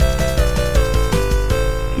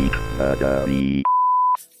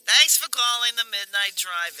Thanks for calling the Midnight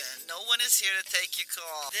Drive-In. No one is here to take your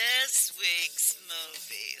call. This week's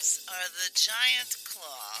movies are The Giant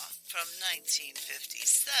Claw from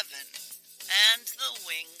 1957 and The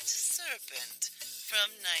Winged Serpent from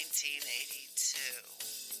 1982.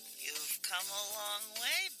 You've come a long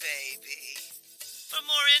way, baby. For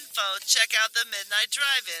more info, check out the Midnight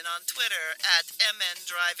Drive-In on Twitter at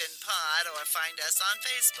MNDriveInPod or find us on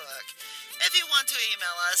Facebook. If you want to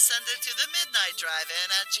email us, send it to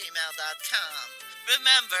themidnightdrivein@gmail.com.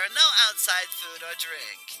 Remember, no outside food or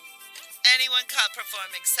drink. Anyone caught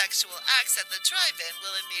performing sexual acts at the drive-in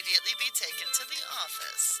will immediately be taken to the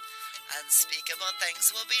office. Unspeakable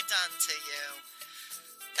things will be done to you.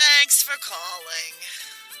 Thanks for calling.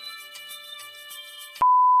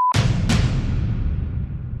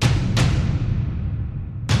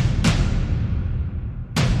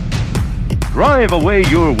 Drive away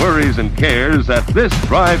your worries and cares at this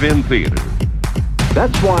drive-in theater.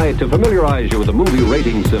 That's why, to familiarize you with the movie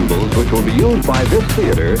rating symbols which will be used by this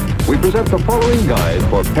theater, we present the following guide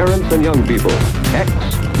for parents and young people. X,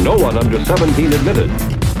 no one under 17 admitted.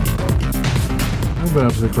 I've been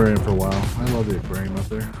up to the aquarium for a while. I love the aquarium up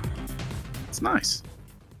there. It's nice.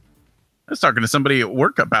 I was talking to somebody at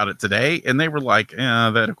work about it today, and they were like,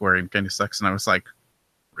 that aquarium kind of sucks. And I was like,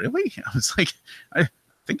 really? I was like, I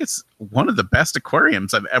think it's one of the best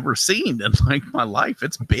aquariums I've ever seen in like my life.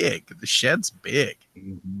 It's big. The shed's big.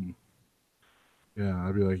 Mm-hmm. Yeah,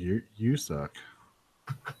 I'd be like, you suck.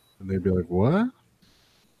 And they'd be like, what?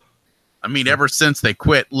 I mean, ever since they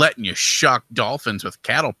quit letting you shock dolphins with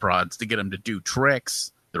cattle prods to get them to do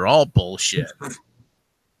tricks, they're all bullshit.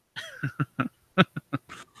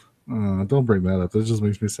 Don't bring that up. That just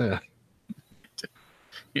makes me sad.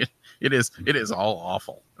 It is all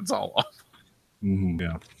awful. It's all awful. Mm-hmm,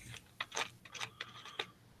 yeah.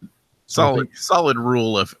 Solid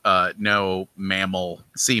rule of no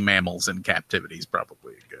sea mammals in captivity is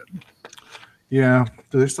probably good. Yeah.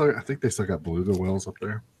 I think they still got beluga whales up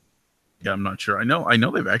there. Yeah, I'm not sure. I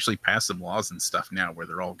know they've actually passed some laws and stuff now where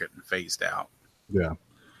they're all getting phased out. Yeah.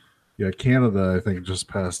 Yeah, Canada, I think, just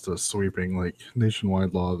passed a sweeping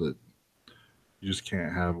nationwide law that you just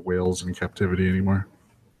can't have whales in captivity anymore.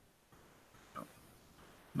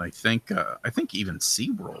 And I think even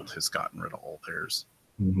SeaWorld has gotten rid of all theirs.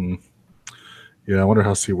 Mm-hmm. Yeah, I wonder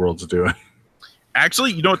how SeaWorld's doing.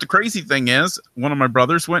 Actually, you know what the crazy thing is? One of my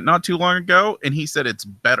brothers went not too long ago, and he said it's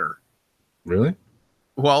better. Really?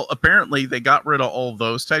 Well, apparently they got rid of all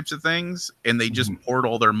those types of things, and they just poured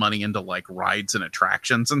all their money into rides and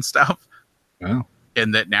attractions and stuff. Wow.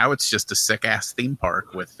 And that now it's just a sick-ass theme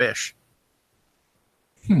park with fish.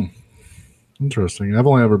 Interesting. I've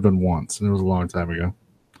only ever been once, and it was a long time ago.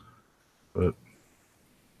 But,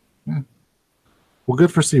 yeah. Well,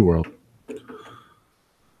 good for SeaWorld.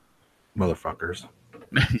 Motherfuckers.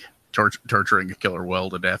 Torturing a killer whale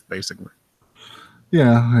to death, basically.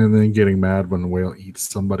 Yeah, and then getting mad when a whale eats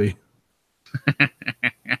somebody.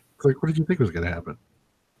 It's like, what did you think was going to happen?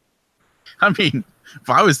 I mean, if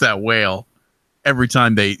I was that whale, every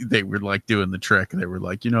time they were doing the trick, they were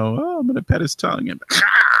like, I'm going to pet his tongue. And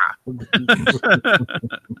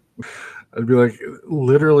I'd be like,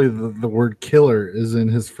 literally, the word killer is in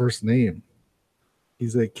his first name.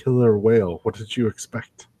 He's a killer whale. What did you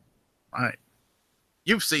expect? Right.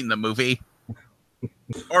 You've seen the movie.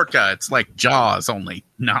 Orca, it's like Jaws, only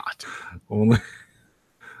not. Only,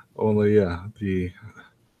 yeah. The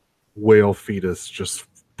whale fetus just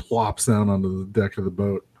plops down onto the deck of the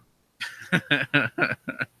boat.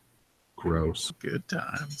 Gross. Good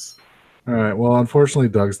times. All right. Well, unfortunately,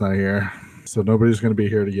 Doug's not here, so nobody's going to be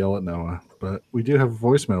here to yell at Noah. But we do have a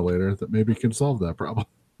voicemail later that maybe can solve that problem.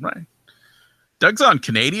 Right. Doug's on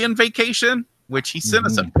Canadian vacation, which he sent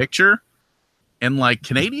us a picture. And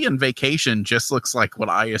Canadian vacation just looks like what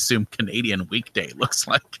I assume Canadian weekday looks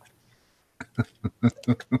like.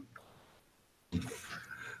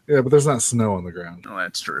 Yeah, but there's not snow on the ground. Oh,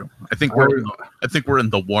 that's true. I think we're in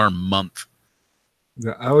the warm month.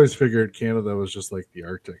 Yeah, I always figured Canada was just like the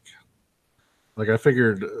Arctic. I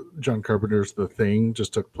figured John Carpenter's The Thing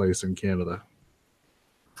just took place in Canada.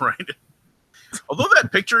 Right. Although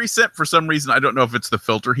that picture he sent, for some reason, I don't know if it's the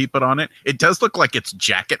filter he put on it, it does look like it's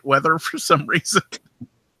jacket weather for some reason.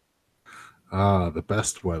 The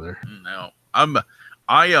best weather. No,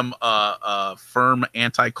 I am a firm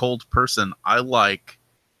anti-cold person. I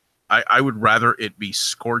would rather it be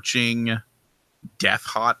scorching, death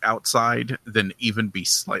hot outside than even be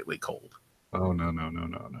slightly cold. Oh, no. No.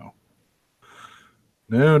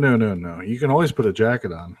 You can always put a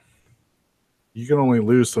jacket on. You can only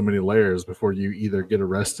lose so many layers before you either get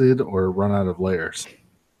arrested or run out of layers.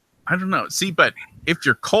 I don't know. See, but if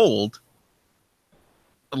you're cold,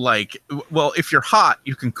 if you're hot,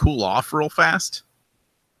 you can cool off real fast.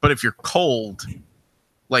 But if you're cold,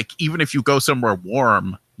 like even if you go somewhere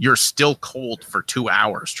warm, you're still cold for 2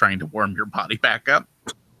 hours trying to warm your body back up.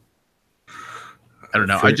 I don't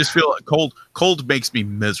know. I just feel cold makes me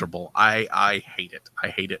miserable. I hate it. I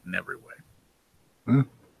hate it in every way.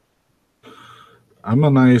 I'm a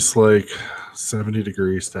nice 70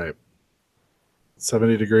 degrees type.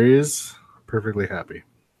 70 degrees, perfectly happy.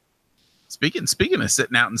 Speaking of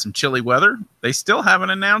sitting out in some chilly weather, they still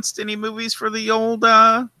haven't announced any movies for the old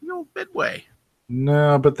Midway.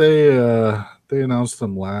 No, but they announced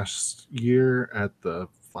them last year at the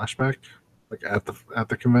flashback, at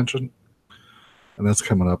the convention, and that's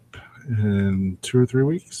coming up in 2 or 3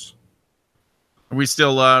 weeks. Are we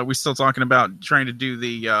still talking about trying to do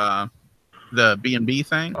the B&B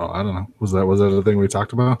thing? Oh, I don't know. Was that the thing we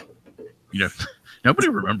talked about? Nobody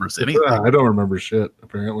remembers anything. I don't remember shit,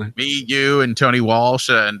 apparently. Me, you, and Tony Walsh,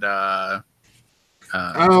 and for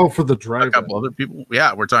the drive. A couple other people.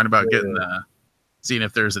 Yeah, we're talking about seeing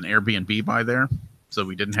if there's an Airbnb by there, so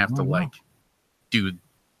we didn't have to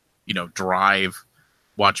drive,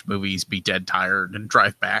 watch movies, be dead tired, and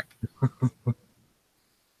drive back. I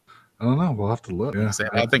don't know. We'll have to look. Yeah.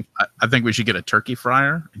 I think we should get a turkey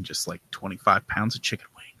fryer and just 25 pounds of chicken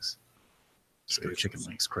wings. Just go chicken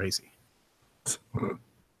wings crazy.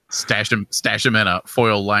 Stash them in a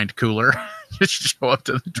foil lined cooler. Just show up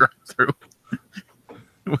to the drive-thru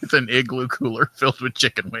with an igloo cooler filled with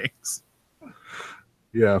chicken wings.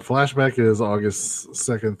 Yeah, flashback is August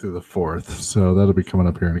 2nd through the 4th, so that'll be coming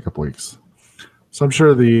up here in a couple weeks. So I'm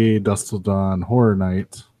sure the Dusk Till Dawn Horror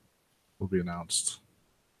Night will be announced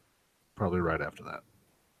probably right after that.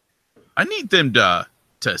 I need them to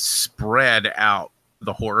spread out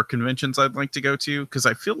the horror conventions I'd like to go to, because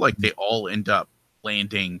I feel like they all end up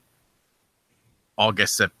landing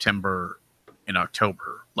August, September, and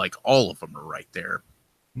October. Like all of them are right there.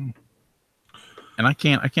 And I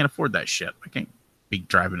can't afford that shit. I can't be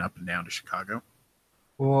driving up and down to Chicago.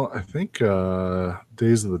 Well, I think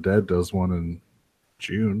Days of the Dead does one in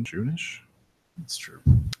June-ish. That's true.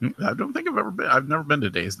 I don't think I've never been to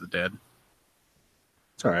Days of the Dead.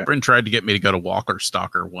 It's all right. Friend tried to get me to go to Walker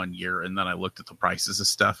Stalker one year, and then I looked at the prices of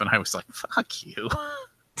stuff, and I was like, "Fuck you,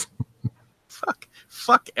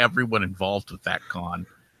 fuck everyone involved with that con.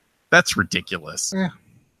 That's ridiculous." Yeah.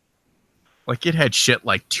 Like it had shit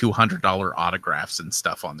like $200 autographs and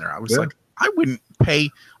stuff on there. I was like, I would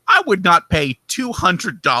not pay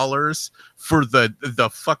 $200 for the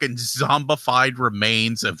fucking zombified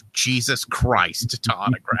remains of Jesus Christ to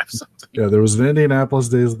autograph something. Yeah, there was an Indianapolis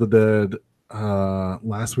Days of the Dead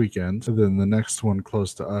last weekend. And then the next one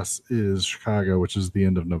close to us is Chicago, which is the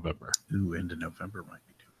end of November. Ooh, end of November might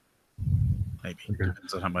be maybe. Okay.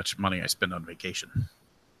 Depends on how much money I spend on vacation.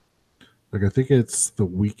 I think it's the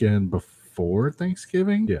weekend before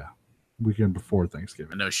Thanksgiving. Yeah, weekend before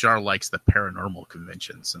Thanksgiving. I know Char likes the paranormal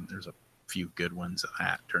conventions, and there's a few good ones at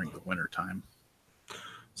that during the winter time.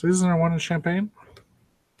 So isn't there one in Champaign?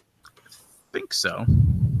 I think so.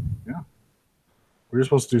 Yeah. We were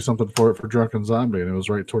supposed to do something for Drunken Zombie, and it was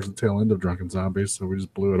right towards the tail end of Drunken Zombie, so we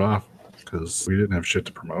just blew it off because we didn't have shit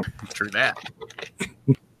to promote. True that.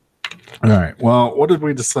 All right. Well, what did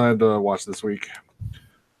we decide to watch this week?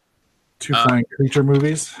 2 flying creature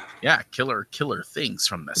movies? Yeah, killer things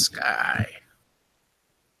from the sky.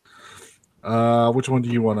 Which one do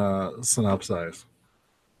you want to synopsize?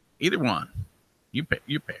 Either one. You pick.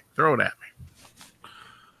 Throw it at me.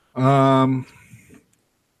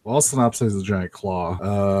 Well, I'll synopsize the giant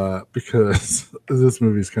claw because this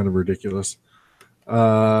movie is kind of ridiculous.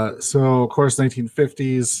 So, of course,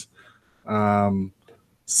 1950s.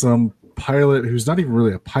 Some pilot who's not even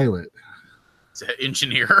really a pilot. It's an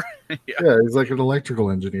engineer. Yeah, he's like an electrical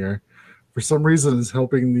engineer. For some reason, is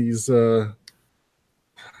helping these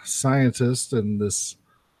scientists and this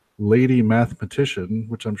lady mathematician,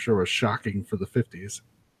 which I'm sure was shocking for the 50s,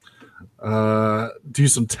 do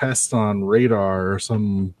some tests on radar or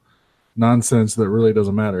some nonsense that really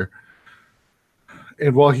doesn't matter.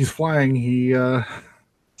 And while he's flying, he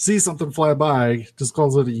sees something fly by, just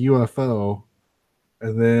calls it a UFO.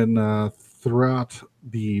 And then throughout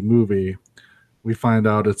the movie, we find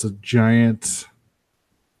out it's a giant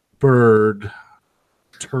bird,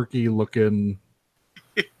 turkey-looking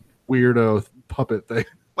weirdo puppet thing.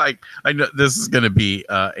 Like, I know this is going to be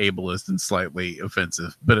ableist and slightly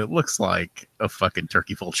offensive, but it looks like a fucking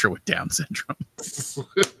turkey vulture with Down syndrome.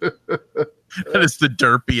 That is the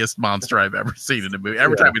derpiest monster I've ever seen in a movie.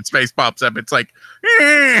 Every time its face pops up, it's like...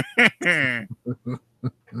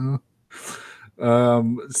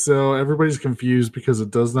 So everybody's confused because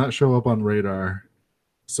it does not show up on radar.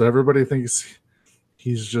 So everybody thinks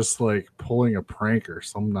he's just like pulling a prank or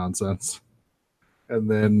some nonsense. And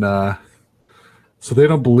then, so they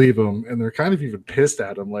don't believe him, and they're kind of even pissed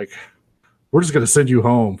at him. Like, we're just going to send you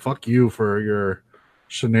home. Fuck you for your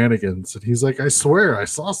shenanigans. And he's like, I swear, I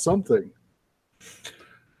saw something.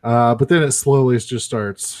 But then it slowly just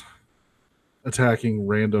starts attacking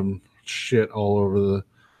random shit all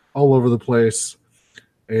over the place.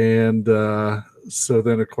 And so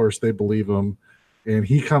then, of course, they believe him. And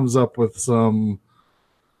he comes up with some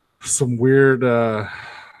weird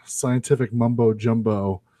scientific mumbo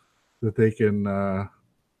jumbo that they can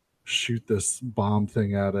shoot this bomb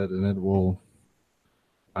thing at it, and it will,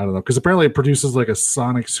 I don't know, because apparently it produces like a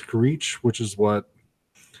sonic screech, which is what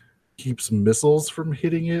keeps missiles from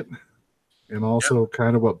hitting it, and also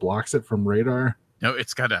kind of what blocks it from radar. No,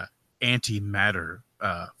 it's got a antimatter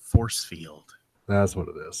force field. That's what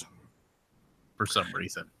it is. For some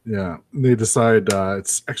reason. Yeah. They decide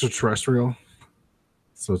it's extraterrestrial.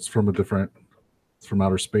 So it's from it's from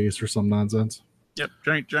outer space or some nonsense. Yep,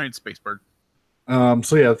 giant space bird.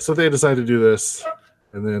 So they decide to do this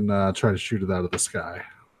and then try to shoot it out of the sky.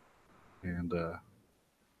 And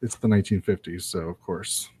it's the 1950s, so of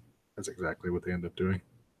course that's exactly what they end up doing.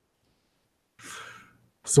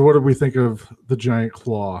 So what did we think of the giant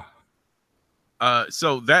claw?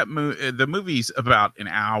 So that the movie's about an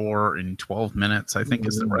hour and 12 minutes, I think,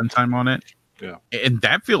 is the runtime on it. Yeah, and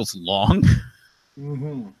that feels long.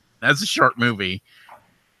 Mm-hmm. That's a short movie.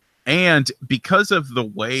 And because of the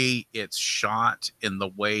way it's shot and the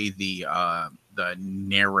way the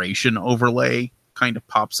narration overlay kind of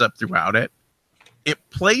pops up throughout it, it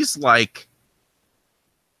plays like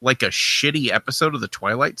a shitty episode of The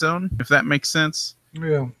Twilight Zone, if that makes sense.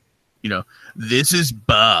 Yeah. You know, this is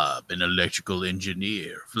Bob, an electrical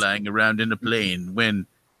engineer, flying around in a plane when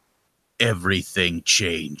everything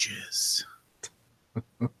changes.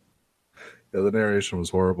 Yeah, the narration was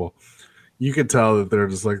horrible. You could tell that they're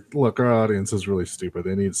just like, look, our audience is really stupid.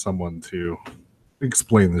 They need someone to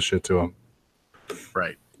explain this shit to them.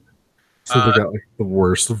 Right. So they got like the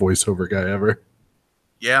worst voiceover guy ever.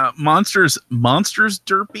 Yeah, Monsters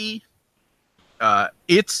derpy.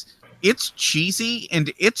 It's cheesy,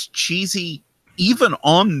 and it's cheesy even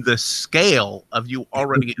on the scale of you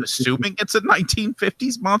already assuming it's a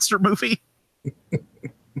 1950s monster movie.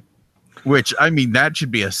 Which, I mean, that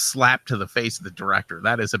should be a slap to the face of the director.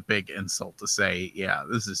 That is a big insult to say, yeah,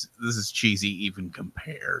 this is cheesy even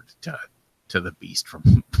compared to the Beast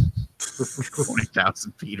from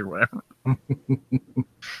 20,000 feet or whatever.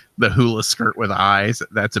 The hula skirt with eyes,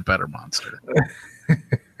 that's a better monster.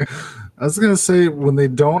 I was going to say, when they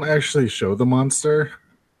don't actually show the monster,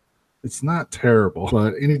 it's not terrible.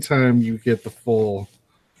 But anytime you get the full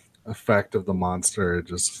effect of the monster, it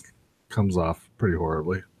just comes off pretty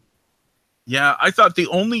horribly. Yeah, I thought the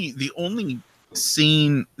only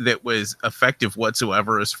scene that was effective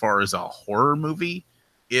whatsoever as far as a horror movie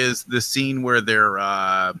is the scene where they're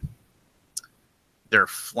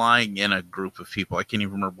flying in a group of people. I can't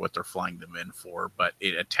even remember what they're flying them in for, but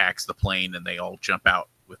it attacks the plane and they all jump out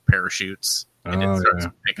with parachutes and it starts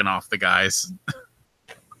picking off the guys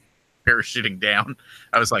parachuting down.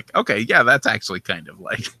 I was like, okay, yeah, that's actually kind of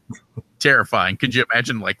like terrifying. Could you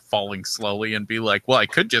imagine like falling slowly and be like, well, I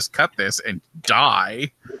could just cut this and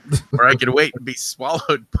die, or I could wait and be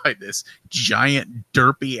swallowed by this giant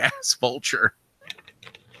derpy ass vulture.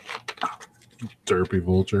 Derpy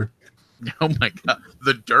vulture. Oh my god,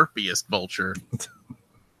 the derpiest vulture.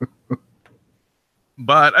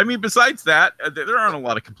 But I mean, besides that, there aren't a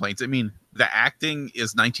lot of complaints. I mean, the acting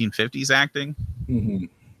is 1950s acting. Mm-hmm.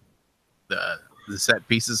 The set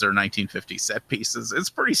pieces are 1950s set pieces. It's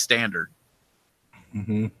pretty standard.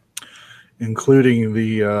 Mm-hmm. Including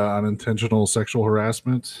the unintentional sexual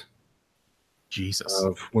harassment. Jesus.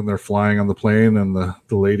 Of when they're flying on the plane and the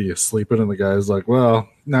lady is sleeping and the guy's like, well,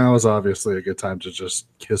 now is obviously a good time to just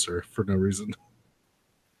kiss her for no reason.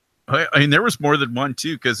 I mean, there was more than one,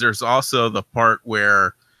 too, because there's also the part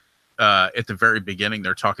where at the very beginning,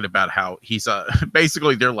 they're talking about how he's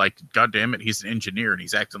basically they're like, God damn it, he's an engineer and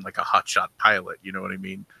he's acting like a hotshot pilot. You know what I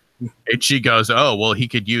mean? And she goes, oh, well, he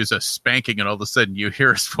could use a spanking. And all of a sudden you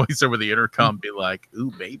hear his voice over the intercom be like,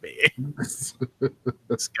 ooh, baby,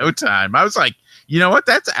 it's go time. I was like, you know what?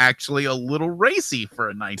 That's actually a little racy for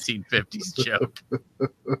a 1950s joke.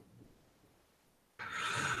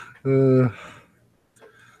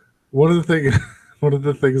 One of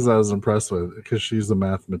the things I was impressed with, because she's a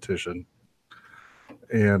mathematician,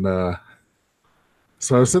 and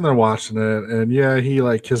so I was sitting there watching it, and yeah, he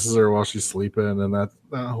like kisses her while she's sleeping, and that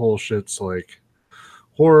whole shit's like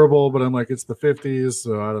horrible, but I'm like, it's the 50s,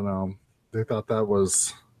 so I don't know. They thought that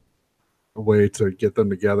was a way to get them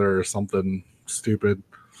together or something stupid.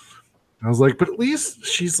 I was like, but at least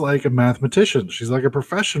she's like a mathematician. She's like a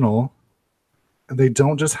professional, and they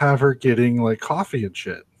don't just have her getting like coffee and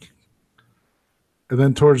shit. And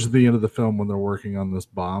then towards the end of the film, when they're working on this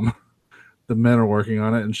bomb, the men are working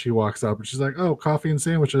on it, and she walks up and she's like, "Oh, coffee and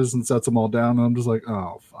sandwiches," and sets them all down. And I'm just like,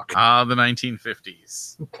 "Oh, fuck." Ah, the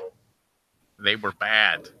 1950s. They were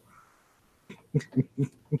bad.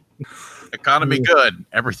 Economy good,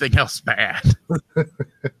 everything else bad.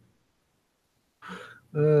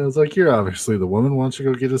 It's like, you're obviously the woman. Why don't you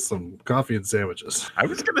go get us some coffee and sandwiches? I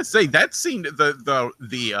was gonna say that scene,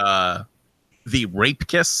 the rape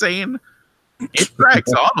kiss scene, it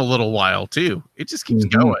drags on a little while too. It just keeps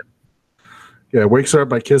going. Yeah, wakes her up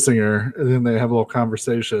by kissing her, and then they have a little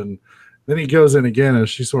conversation. Then he goes in again, and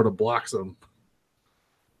she sort of blocks him.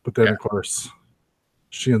 But then, of course,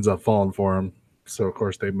 she ends up falling for him. So, of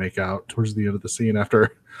course, they make out towards the end of the scene after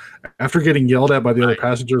getting yelled at by the other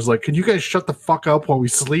passengers. Like, can you guys shut the fuck up while we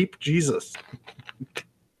sleep? Jesus.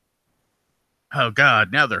 Oh,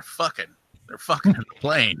 God. Now they're fucking. They're fucking in the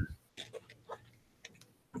plane.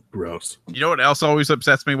 Gross. You know what else always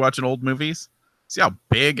upsets me watching old movies? See how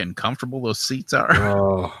big and comfortable those seats are?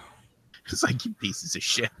 Oh. It's like, you pieces of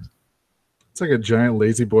shit. It's like a giant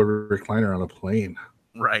lazy boy recliner on a plane.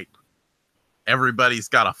 Right. Everybody's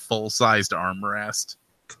got a full-sized armrest.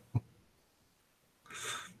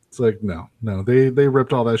 It's like, no. They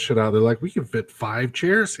ripped all that shit out. They're like, we can fit 5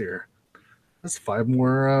 chairs here. That's 5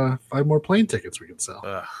 more plane tickets we can sell.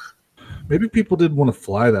 Ugh. Maybe people didn't want to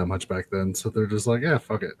fly that much back then, so they're just like, yeah,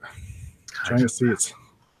 fuck it. Giant seats.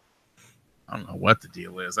 I don't know what the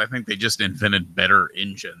deal is. I think they just invented better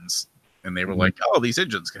engines. And they were like, oh, these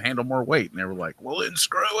engines can handle more weight. And they were like, well, then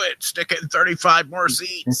screw it. Stick it in 35 more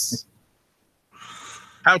seats.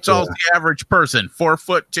 How tall is the average person?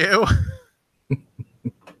 4'2"?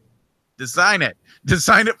 Design it.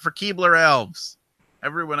 Design it for Keebler elves.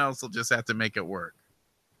 Everyone else will just have to make it work.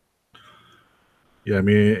 Yeah,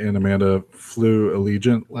 me and Amanda flew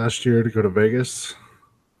Allegiant last year to go to Vegas.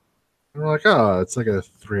 And we're like, oh, it's like a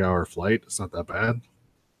 3-hour flight. It's not that bad.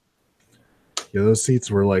 Yeah, those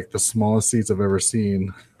seats were like the smallest seats I've ever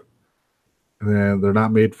seen. And then they're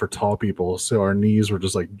not made for tall people, so our knees were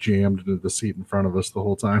just like jammed into the seat in front of us the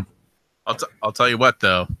whole time. I'll tell you what,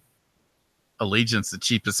 though. Allegiant's the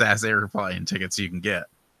cheapest ass airplane tickets you can get.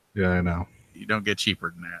 Yeah, I know. You don't get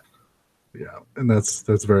cheaper than that. Yeah, and that's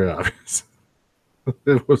very obvious.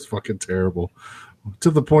 It was fucking terrible.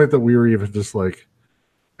 To the point that we were even just like,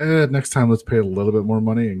 next time let's pay a little bit more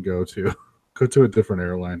money and go to a different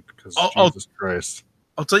airline, because Jesus Christ.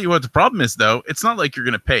 I'll tell you what the problem is, though. It's not like you're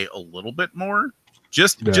going to pay a little bit more.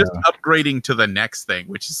 Just upgrading to the next thing,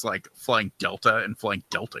 which is like flying Delta and flying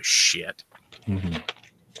Delta shit. Mm-hmm.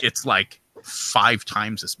 It's like 5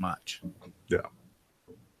 times as much. Yeah.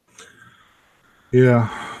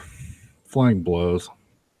 Yeah. Flying blows.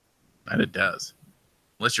 That it does.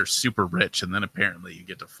 Unless you're super rich, and then apparently you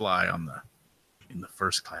get to fly in the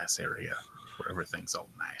first class area where everything's all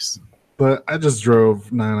nice. But I just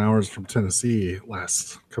drove 9 hours from Tennessee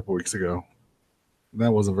last couple weeks ago.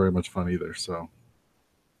 That wasn't very much fun either, so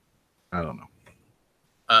I don't know.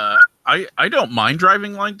 I don't mind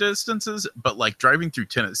driving long distances, but like driving through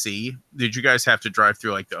Tennessee, did you guys have to drive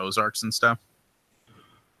through like the Ozarks and stuff?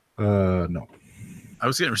 No. I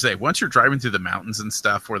was going to say, once you're driving through the mountains and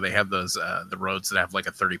stuff where they have those the roads that have like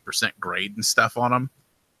a 30% grade and stuff on them,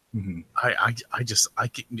 I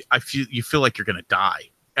feel like you're going to die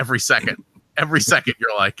every second. Every second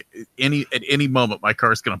you're like, at any moment my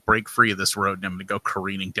car's going to break free of this road and I'm going to go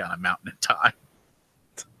careening down a mountain and die.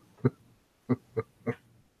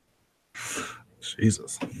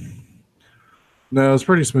 Jesus. No, it's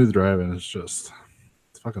pretty smooth driving. It's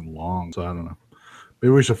fucking long, so I don't know.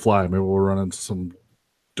 Maybe we should fly. Maybe we'll run into some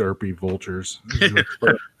derpy vultures.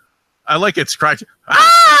 I like it scratch.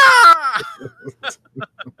 Ah!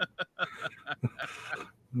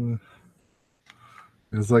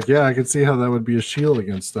 It's like, yeah, I can see how that would be a shield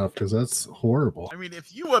against stuff, because that's horrible. I mean,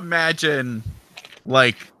 if you imagine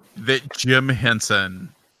like that Jim Henson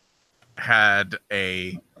had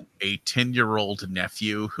a 10-year-old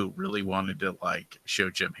nephew who really wanted to like show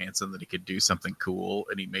Jim Henson that he could do something cool,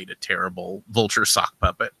 and he made a terrible vulture sock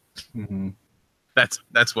puppet. Mm-hmm.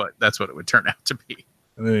 That's what it would turn out to be.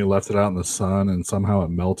 And then he left it out in the sun, and somehow it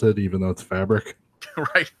melted, even though it's fabric.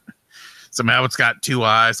 Right. Somehow it's got 2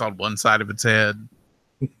 eyes on one side of its head.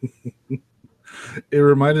 It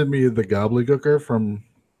reminded me of the gobbledygooker from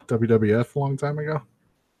WWF a long time ago.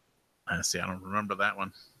 See, I don't remember that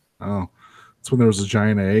one. Oh, It's when there was a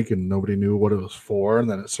giant egg and nobody knew what it was for. And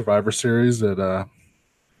then at Survivor Series, it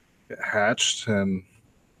hatched, and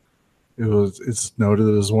it's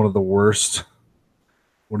noted as one of the worst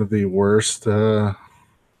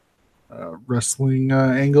wrestling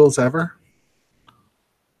angles ever.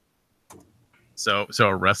 So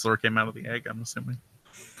a wrestler came out of the egg, I'm assuming.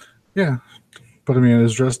 Yeah, but I mean, it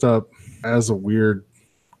was dressed up as a weird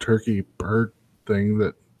turkey bird thing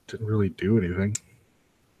that didn't really do anything.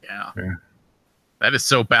 Yeah. That is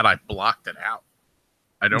so bad I blocked it out.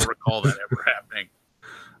 I don't recall that ever happening.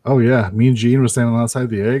 Oh yeah, Mean Gene was standing outside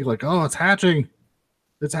the egg, like, "Oh, it's hatching!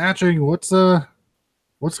 It's hatching! What's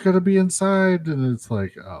gonna be inside?" And it's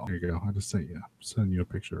like, "Oh, here you go. I just sending you a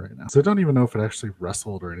picture right now." So I don't even know if it actually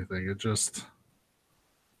wrestled or anything. It just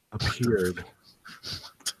appeared.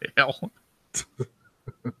 What the hell?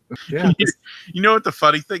 Yeah. You know what the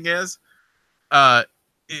funny thing is?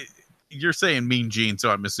 You're saying Mean Gene,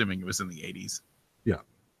 so I'm assuming it was in the 80s. Yeah.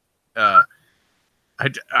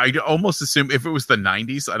 I'd almost assume if it was the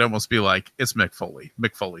 90s, I'd almost be like, it's Mick Foley.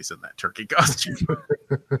 Mick Foley's in that turkey costume.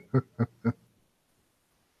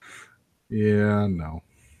 Yeah, no.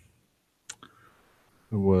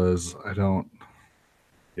 It was,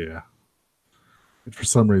 yeah. And for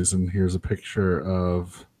some reason, here's a picture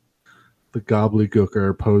of the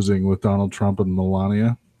gobbledygooker posing with Donald Trump and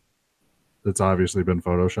Melania. That's obviously been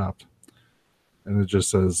photoshopped. And it just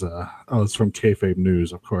says, it's from Kayfabe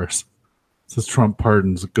News, of course. It says Trump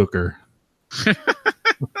pardons Gooker.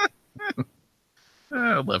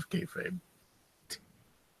 I love kayfabe.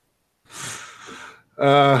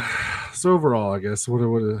 So overall, I guess,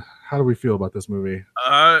 how do we feel about this movie?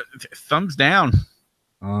 Thumbs down.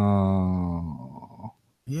 Oh.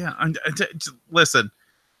 Yeah. Listen,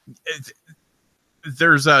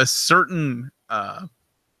 there's a certain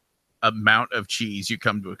amount of cheese you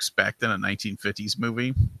come to expect in a 1950s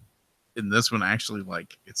movie. In this one, actually,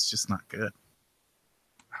 it's just not good.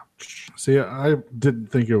 See, I didn't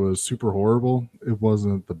think it was super horrible. It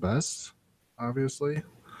wasn't the best, obviously,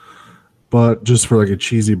 but just for a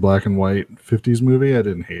cheesy black and white 50s movie, I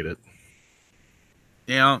didn't hate it.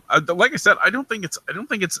 Yeah, like I said, I don't think it's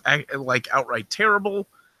outright terrible,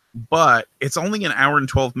 but it's only an hour and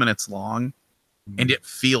 12 minutes long, and it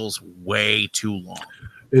feels way too long.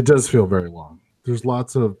 It does feel very long. There's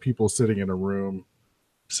lots of people sitting in a room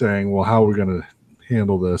saying, well, how are we going to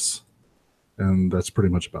handle this? And that's pretty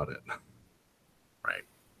much about it. Right.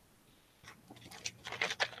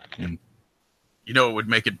 Mm. You know what would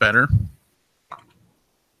make it better?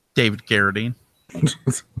 David Carradine.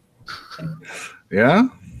 Yeah?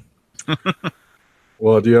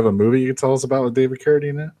 Well, do you have a movie you can tell us about with David Carradine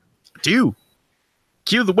in it? Q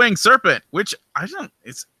The Winged Serpent, which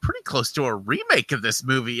it's pretty close to a remake of this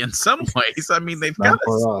movie in some ways. I mean,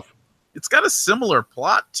 it's got a similar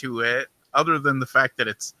plot to it, other than the fact that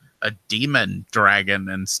it's a demon dragon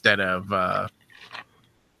instead of a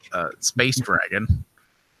space dragon.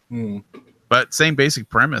 But same basic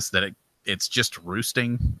premise, that it's just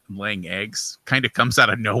roosting and laying eggs. Kind of comes out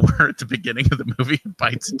of nowhere at the beginning of the movie and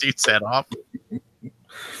bites a dude's head off. Yeah,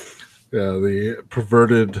 the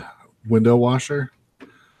perverted window washer,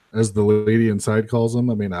 as the lady inside calls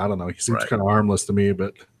him. I mean, I don't know. He seems kind of harmless to me,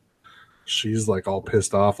 but she's all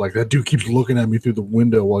pissed off. That dude keeps looking at me through the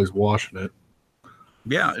window while he's washing it.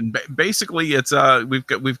 Yeah, and basically it's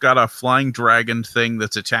we've got a flying dragon thing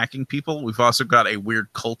that's attacking people. We've also got a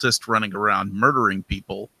weird cultist running around murdering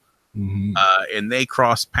people. Mm-hmm. And they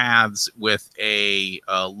cross paths with a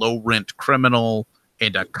low rent criminal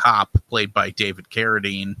and a cop played by David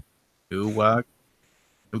Carradine, who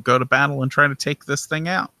go to battle and try to take this thing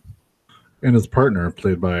out. And his partner,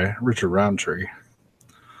 played by Richard Roundtree.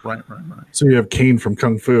 Right. So you have Kane from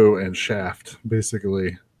Kung Fu and Shaft,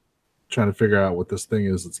 basically trying to figure out what this thing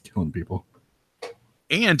is that's killing people.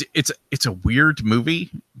 And it's a weird movie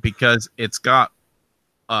because it's got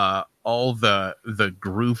all the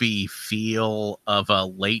groovy feel of a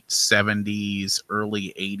late 70s,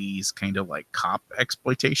 early 80s kind of cop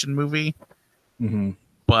exploitation movie. Mm-hmm.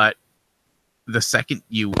 But the second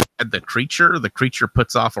you add the creature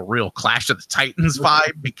puts off a real Clash of the Titans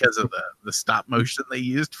vibe because of the stop motion they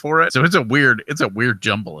used for it. So it's a weird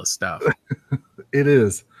jumble of stuff. It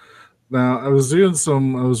is. Now, I was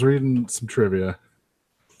reading some trivia,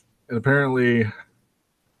 and apparently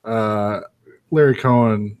Larry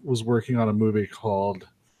Cohen was working on a movie called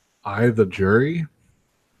I, the Jury,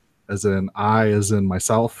 as in I as in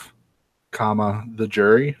myself, comma, the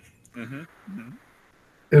jury. Mm-hmm. Mm-hmm.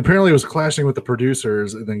 And apparently it was clashing with the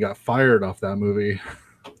producers and then got fired off that movie.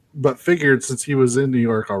 But figured since he was in New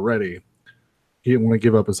York already, he didn't want to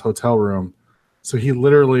give up his hotel room. So he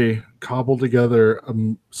literally cobbled together a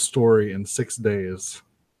story in 6 days,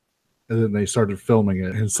 and then they started filming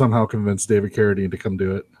it and somehow convinced David Carradine to come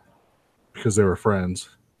do it because they were friends.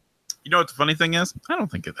 You know what the funny thing is? I don't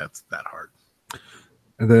think that's that hard.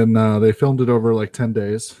 And then they filmed it over like 10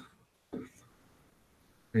 days.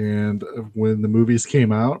 And when the movies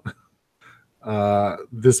came out,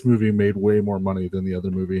 this movie made way more money than the other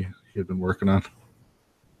movie he had been working on.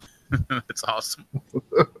 It's awesome.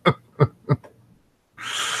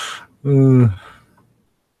 In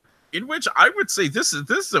which I would say this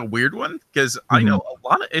is a weird one because I know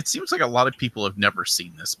it seems like a lot of people have never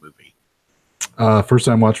seen this movie. First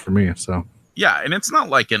time watch for me, so yeah, and it's not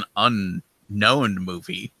like an unknown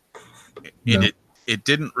movie. No. It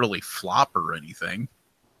didn't really flop or anything.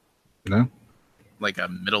 No, like a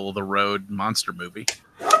middle of the road monster movie.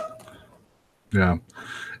 Yeah,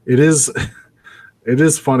 it is. It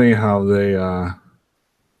is funny how they,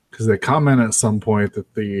 because they comment at some point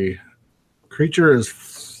that the creature is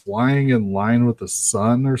flying in line with the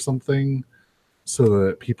sun or something, so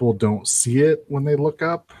that people don't see it when they look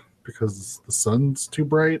up because the sun's too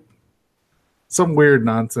bright. Some weird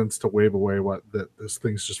nonsense to wave away that this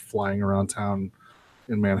thing's just flying around town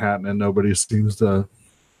in Manhattan and nobody seems to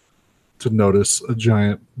notice a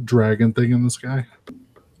giant dragon thing in the sky.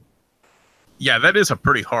 Yeah, that is a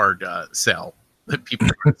pretty hard sell that people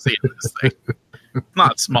are seeing this thing. It's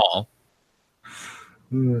not small.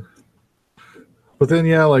 But then,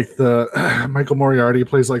 yeah, like the Michael Moriarty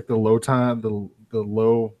plays like the low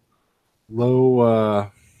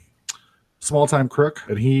small time crook,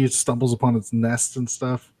 and he stumbles upon its nest and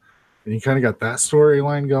stuff, and you kind of got that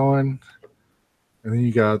storyline going. And then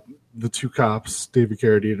you got the two cops, David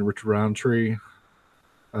Carradine and Richard Roundtree,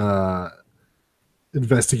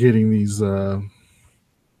 investigating these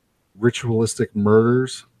ritualistic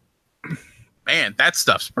murders. Man, that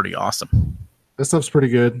stuff's pretty awesome. That stuff's pretty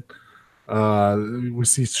good. We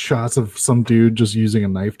see shots of some dude just using a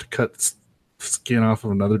knife to cut skin off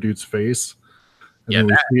of another dude's face. And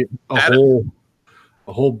then we see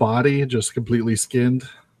a whole body just completely skinned.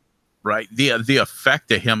 Right. The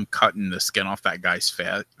effect of him cutting the skin off that guy's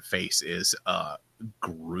face is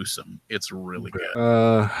gruesome. It's really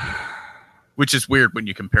good. Which is weird when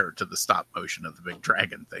you compare it to the stop motion of the big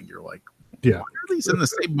dragon thing. You're like, yeah, why are these in the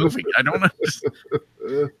same movie? I don't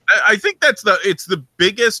know. I think it's the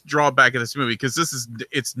biggest drawback of this movie, because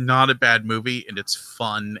it's not a bad movie and it's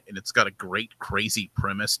fun and it's got a great crazy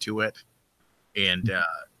premise to it, and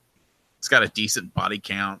it's got a decent body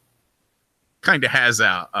count. Kind of has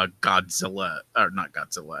a Godzilla, or not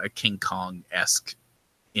Godzilla, a King Kong-esque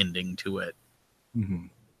ending to it. Mm-hmm.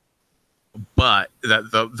 But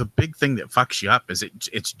the big thing that fucks you up is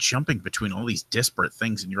it's jumping between all these disparate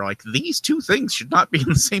things, and you're like, these two things should not be in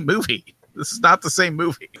the same movie. This is not the same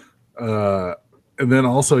movie. And then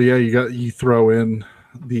also, yeah, you throw in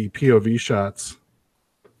the POV shots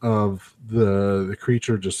of the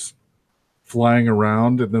creature just flying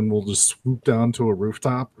around, and then we'll just swoop down to a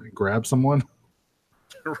rooftop and grab someone.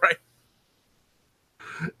 Right.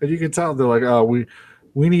 And you can tell they're like, oh,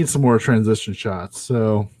 we need some more transition shots.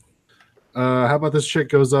 So how about this chick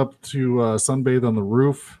goes up to sunbathe on the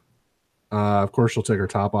roof? Of course, she'll take her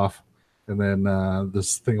top off, and then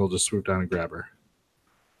this thing will just swoop down and grab her.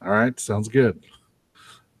 All right, sounds good.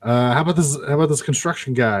 How about this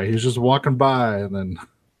construction guy? He's just walking by, and then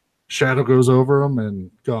shadow goes over him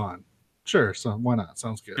and gone. Sure, so why not?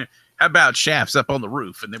 Sounds good. How about Shaft's up on the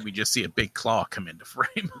roof, and then we just see a big claw come into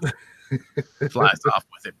frame, flies off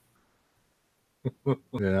with it.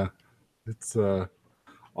 Yeah, it's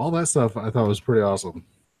all that stuff I thought was pretty awesome.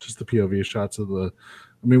 Just the POV shots of I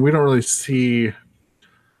mean, we don't really see a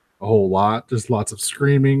whole lot. Just lots of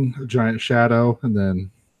screaming, a giant shadow, and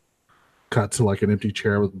then cut to like an empty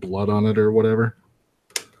chair with blood on it or whatever.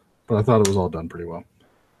 But I thought it was all done pretty well.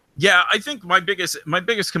 Yeah, I think my biggest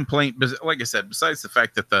complaint, like I said, besides the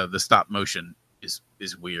fact that the stop motion is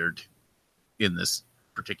weird in this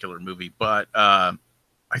particular movie, but I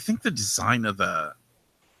think the design of the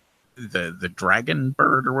dragon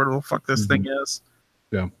bird, or whatever the fuck this thing is,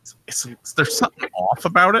 yeah, there's something off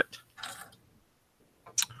about it.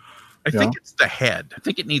 I think it's the head. I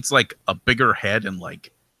think it needs like a bigger head and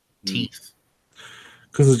like teeth.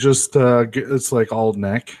 Because it's just it's like all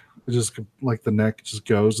neck. It just like the neck just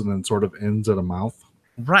goes and then sort of ends at a mouth.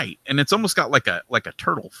 Right, and it's almost got like a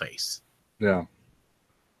turtle face. Yeah,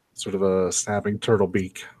 sort of a snapping turtle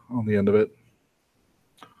beak on the end of it.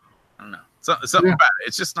 I don't know. Something about it.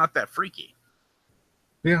 It's just not that freaky.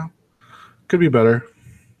 Yeah, could be better.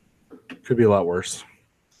 Could be a lot worse.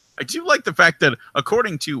 I do like the fact that,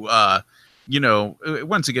 according to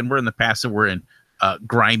once again, we're in the past and we're in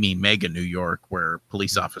grimy mega New York where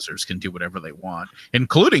police officers can do whatever they want,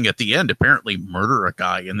 including at the end, apparently murder a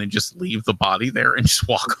guy and then just leave the body there and just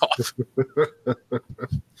walk off.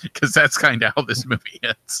 Because that's kind of how this movie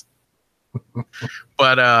ends.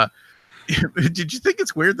 But did you think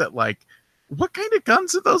it's weird that, like, what kind of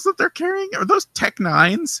guns are those that they're carrying? Are those Tech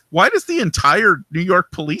 9s? Why does the entire New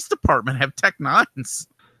York Police Department have Tech 9s?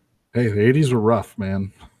 Hey, the 80s were rough,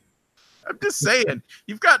 man. I'm just saying,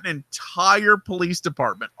 you've got an entire police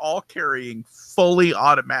department all carrying fully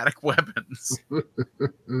automatic weapons.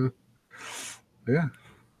 Yeah.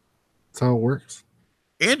 That's how it works.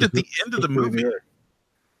 And at the end of the movie,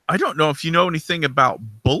 I don't know if you know anything about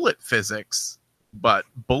bullet physics, but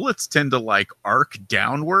bullets tend to like arc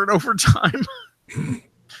downward over time.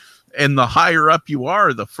 And the higher up you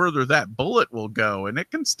are, the further that bullet will go, and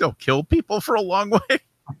it can still kill people for a long way.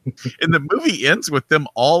 And the movie ends with them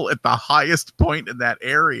all at the highest point in that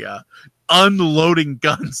area, unloading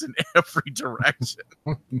guns in every direction.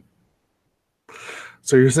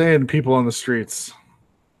 So you're saying people on the streets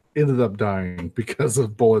ended up dying because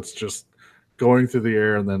of bullets just going through the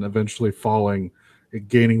air and then eventually falling and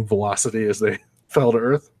gaining velocity as they fell to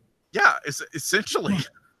earth? Yeah, it's essentially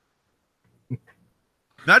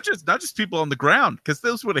not just people on the ground, because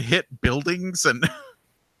those would have hit buildings and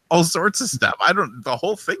all sorts of stuff. The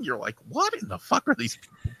whole thing, you're like, what in the fuck are these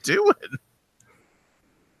people doing?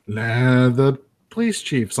 Nah, the police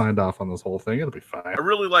chief signed off on this whole thing. It'll be fine. I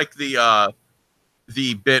really like the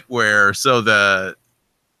bit where the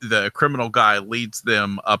criminal guy leads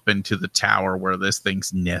them up into the tower where this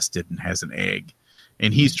thing's nested and has an egg.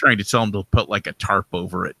 And he's trying to tell them to put like a tarp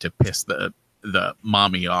over it to piss the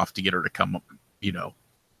mommy off to get her to come up, you know.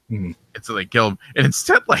 And so they kill him. And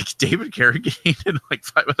instead, like, David Carradine and like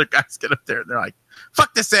 5 other guys get up there and they're like,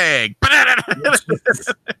 fuck this egg.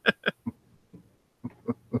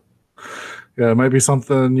 Yeah, it might be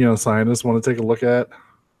something, you know, scientists want to take a look at.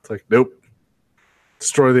 It's like, nope.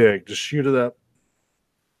 Destroy the egg. Just shoot it up.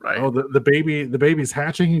 Right. Oh, the baby's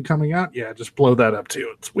hatching and coming out? Yeah, just blow that up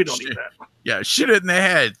too. We don't need that. Yeah, shoot it in the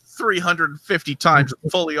head 350 times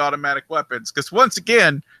with fully automatic weapons. Because once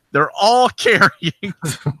again, they're all carrying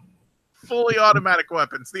fully automatic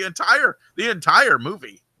weapons. The entire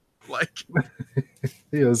movie. Like,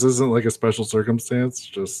 yeah, this isn't like a special circumstance.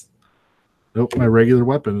 Just nope, my regular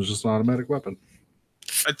weapon is just an automatic weapon.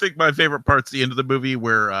 I think my favorite part's the end of the movie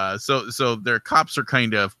where so their cops are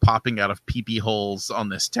kind of popping out of pee-pee holes on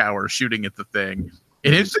this tower, shooting at the thing,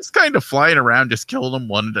 and it's just kind of flying around, just killing them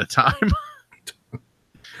one at a time.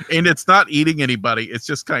 And it's not eating anybody; it's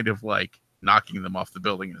just kind of like knocking them off the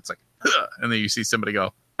building, and it's like, huh! And then you see somebody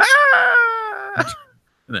go, ah!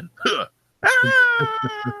 And then, huh!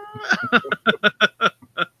 Ah!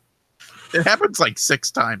 It happens like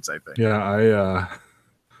 6 times, I think. Yeah,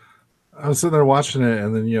 I was sitting there watching it,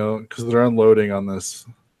 and then, you know, because they're unloading on this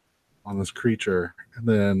creature, and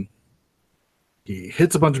then he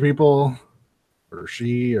hits a bunch of people, or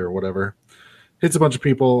she, or whatever, hits a bunch of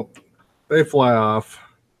people. They fly off,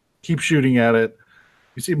 keep shooting at it.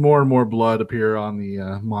 You see more and more blood appear on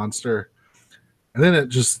the monster, and then it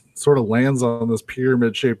just sort of lands on this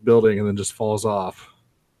pyramid-shaped building, and then just falls off.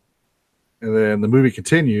 And then the movie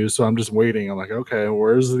continues, so I'm just waiting. I'm like, okay,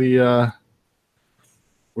 where's the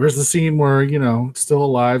scene where, you know, it's still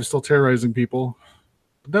alive, still terrorizing people?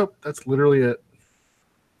 But nope, that's literally it.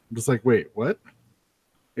 I'm just like, wait, what?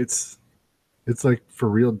 It's like for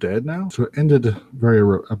real dead now? So it ended very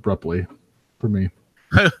abruptly for me.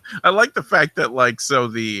 I like the fact that, like, so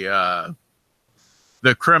the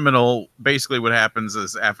criminal, basically what happens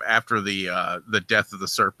is after the death of the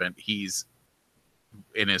serpent, he's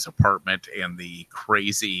in his apartment and the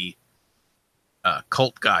crazy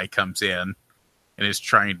cult guy comes in and is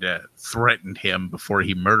trying to threaten him before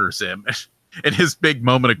he murders him. And his big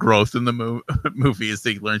moment of growth in the movie is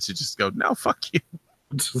that he learns to just go, no, fuck you.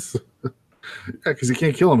 Yeah, because he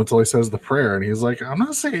can't kill him until he says the prayer. And he's like, I'm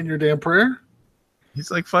not saying your damn prayer. He's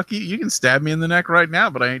like, fuck you. You can stab me in the neck right now,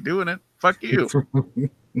 but I ain't doing it. Fuck you.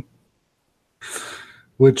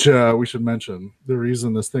 Which we should mention, the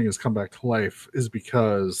reason this thing has come back to life is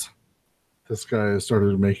because this guy has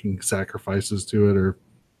started making sacrifices to it, or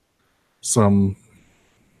some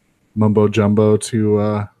mumbo jumbo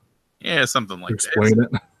to yeah, something like explain that.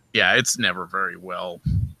 it. Yeah, it's never very well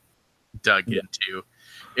dug into.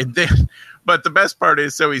 And then, but the best part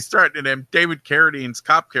is, so he's threatening him. David Carradine's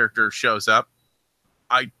cop character shows up.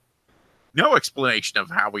 No explanation of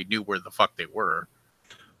how we knew where the fuck they were.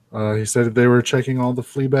 He said they were checking all the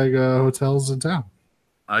Fleabag hotels in town.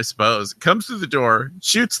 I suppose. Comes through the door,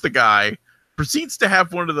 shoots the guy, proceeds to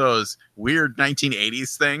have one of those weird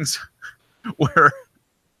 1980s things where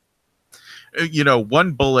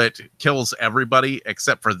one bullet kills everybody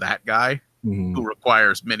except for that guy who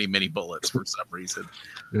requires many, many bullets for some reason.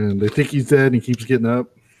 And they think he's dead and he keeps getting up.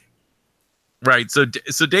 Right. So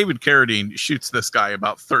David Carradine shoots this guy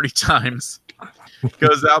about 30 times,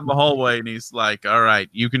 goes out in the hallway, and he's like, all right,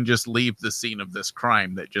 you can just leave the scene of this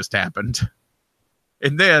crime that just happened.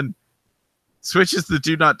 And then switches the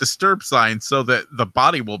do not disturb sign so that the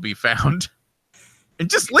body will be found and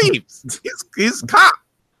just leaves. He's a cop.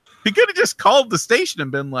 He could have just called the station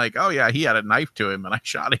and been like, oh, yeah, he had a knife to him and I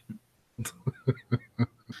shot him.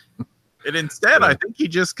 And instead, I think he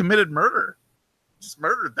just committed murder. Just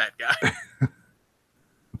murdered that guy.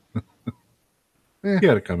 He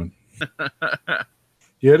had it coming.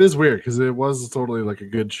 Yeah, it is weird because it was totally like a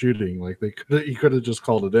good shooting. Like he could have just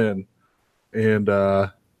called it in and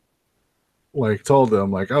like told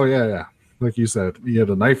them like, oh yeah, like you said, he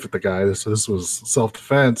had a knife at the guy. So this was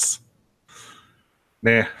self-defense.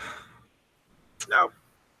 Nah. No.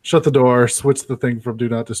 Shut the door, switch the thing from do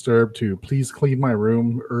not disturb to please clean my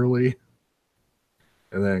room early,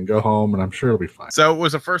 and then go home, and I'm sure it'll be fine. So it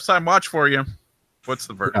was a first-time watch for you. What's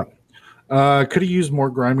the verdict? Yeah. Could have used more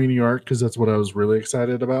grimy New York because that's what I was really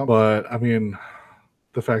excited about. But I mean,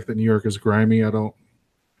 the fact that New York is grimy, I don't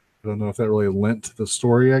know if that really lent to the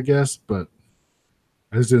story, I guess, but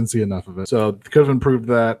I just didn't see enough of it. So could have improved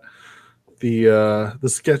that. The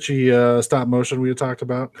sketchy stop motion we had talked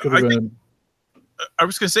about could have been. I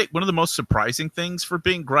was going to say, one of the most surprising things for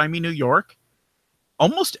being grimy New York,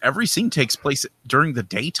 almost every scene takes place during the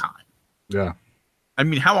daytime. Yeah. I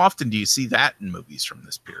mean, how often do you see that in movies from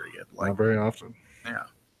this period? Not very often. Yeah.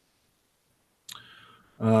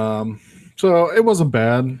 So it wasn't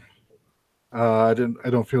bad. I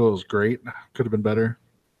don't feel it was great. Could have been better.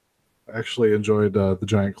 I actually enjoyed The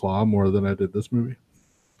Giant Claw more than I did this movie.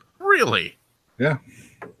 Really? Yeah.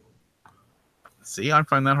 See, I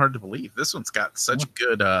find that hard to believe. This one's got such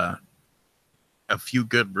good, a few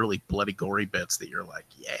good, really bloody, gory bits that you're like,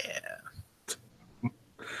 yeah.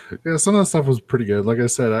 Yeah, some of the stuff was pretty good. Like I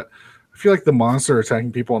said, I feel like the monster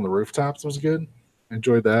attacking people on the rooftops was good. I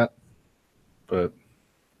enjoyed that. But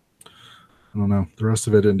I don't know. The rest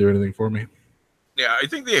of it didn't do anything for me. Yeah, I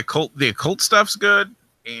think the occult stuff's good,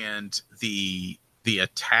 and the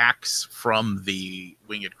attacks from the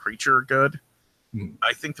winged creature are good.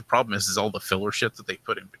 I think the problem is all the filler shit that they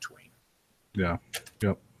put in between. Yeah.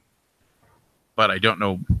 Yep. But I don't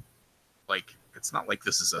know, like, it's not like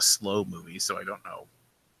this is a slow movie, so I don't know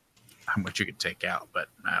how much you could take out, but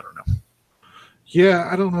I don't know. Yeah,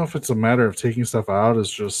 I don't know if it's a matter of taking stuff out.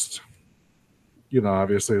 It's just,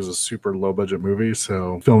 obviously it's a super low budget movie,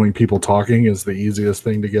 so filming people talking is the easiest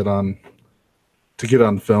thing to get on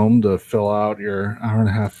film to fill out your hour and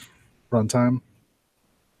a half runtime.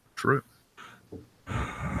 True.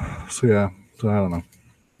 So I don't know.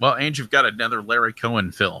 Well, and you've got another Larry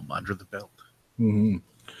Cohen film under the belt. Mm-hmm.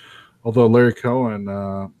 Although Larry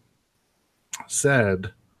Cohen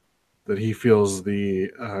said that he feels the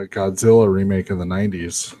Godzilla remake of the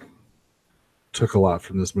 90s took a lot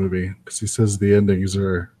from this movie because he says the endings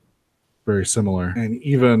are very similar, and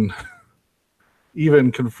even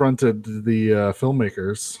confronted the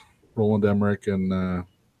filmmakers, Roland Emmerich and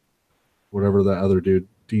whatever that other dude,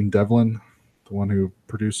 Dean Devlin, the one who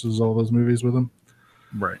produces all those movies with him.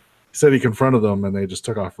 Right. He said he confronted them and they just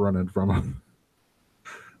took off running from him.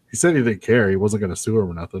 He said he didn't care. He wasn't going to sue him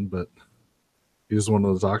or nothing, but he just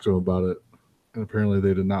wanted to talk to him about it. And apparently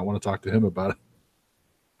they did not want to talk to him about it.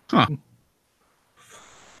 Huh.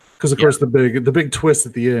 Because, of course, the big twist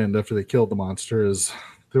at the end after they killed the monster is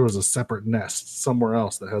there was a separate nest somewhere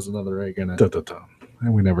else that has another egg in it.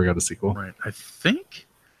 And we never got a sequel. Right. I'm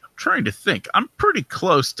trying to think. I'm pretty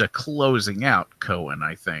close to closing out Cohen,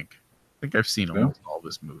 I think. I think I've seen almost all of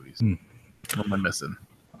his movies. What am I missing?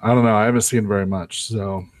 I don't know. I haven't seen very much,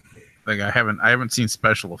 so like I haven't seen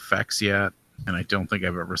Special Effects yet, and I don't think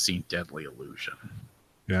I've ever seen Deadly Illusion.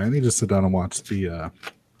 Yeah, I need to sit down and watch the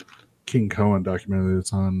King Cohen documentary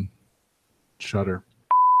that's on Shudder.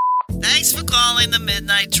 Thanks for calling the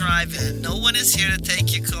Midnight Drive-In. No one is here to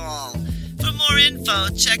take your call. For more info,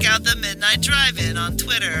 check out the Midnight Drive-In on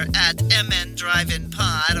Twitter at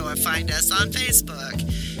MNDriveInPod or find us on Facebook.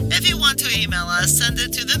 If you want to email us, send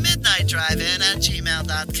it to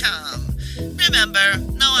themidnightdrivein@gmail.com. Remember,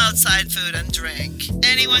 no outside food and drink.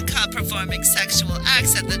 Anyone caught performing sexual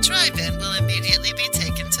acts at the drive-in will immediately be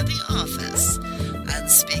taken to the office.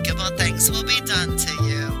 Unspeakable things will be done to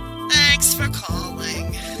you. Thanks for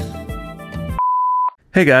calling.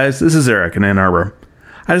 Hey guys, this is Eric in Ann Arbor.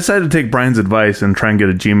 I decided to take Brian's advice and try and get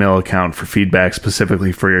a Gmail account for feedback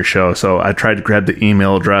specifically for your show, so I tried to grab the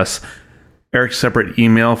email address Eric's separate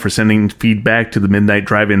email for sending feedback to the Midnight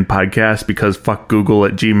Drive-In podcast because fuck Google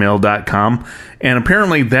at gmail.com. And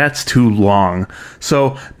apparently that's too long.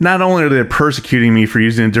 So not only are they persecuting me for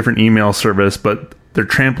using a different email service, but they're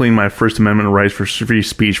trampling my First Amendment rights for free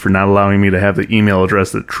speech for not allowing me to have the email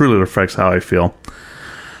address that truly reflects how I feel.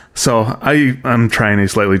 So I'm trying a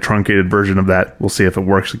slightly truncated version of that. We'll see if it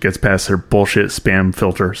works. It gets past their bullshit spam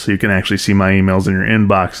filter so you can actually see my emails in your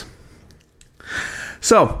inbox.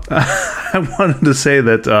 So, I wanted to say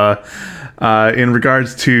that in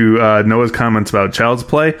regards to Noah's comments about Child's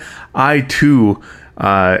Play, I too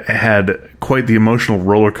had quite the emotional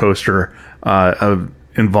roller coaster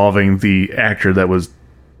involving the actor that was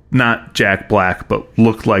not Jack Black, but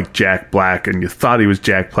looked like Jack Black, and you thought he was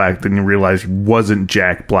Jack Black, then you realized he wasn't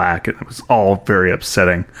Jack Black, and it was all very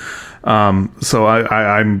upsetting. So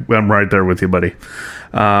I'm right there with you, buddy.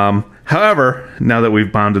 However, now that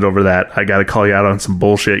we've bonded over that, I got to call you out on some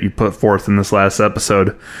bullshit you put forth in this last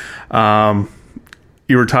episode.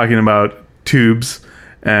 You were talking about tubes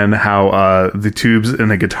and how the tubes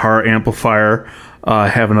in a guitar amplifier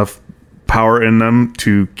have enough power in them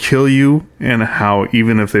to kill you, and how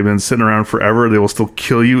even if they've been sitting around forever, they will still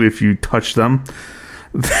kill you if you touch them.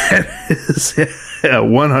 That is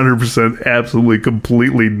 100% absolutely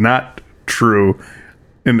completely not true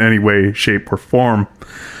in any way, shape, or form.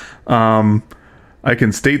 I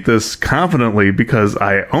can state this confidently because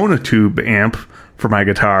I own a tube amp for my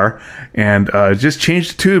guitar and just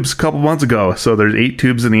changed the tubes a couple months ago. So there's 8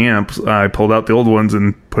 tubes in the amp. I pulled out the old ones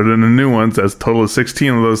and put in the new ones. That's a total of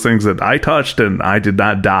 16 of those things that I touched, and I did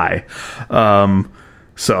not die.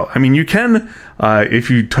 So, I mean, you can, if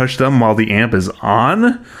you touch them while the amp is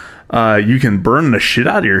on, you can burn the shit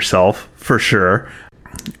out of yourself for sure.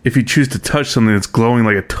 If you choose to touch something that's glowing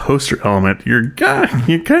like a toaster element, you're kind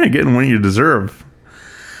of getting what you deserve.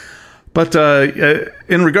 But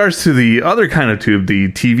in regards to the other kind of tube, the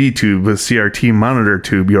TV tube, the CRT monitor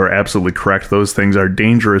tube, you are absolutely correct. Those things are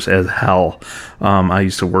dangerous as hell. I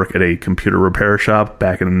used to work at a computer repair shop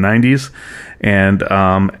back in the 90s, and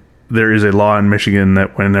there is a law in Michigan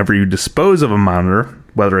that whenever you dispose of a monitor,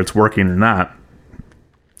 whether it's working or not,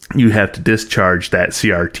 you have to discharge that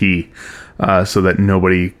CRT. So that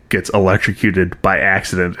nobody gets electrocuted by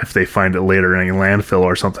accident if they find it later in a landfill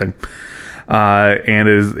or something. And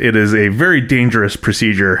it is a very dangerous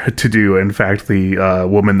procedure to do. In fact, the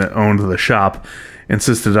woman that owned the shop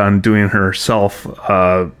insisted on doing it herself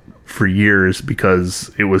for years because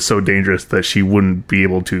it was so dangerous that she wouldn't be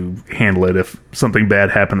able to handle it if something bad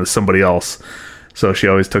happened to somebody else. So she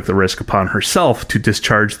always took the risk upon herself to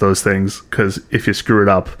discharge those things, because if you screw it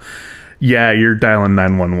up, yeah, you're dialing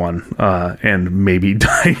 911 and maybe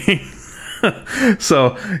dying.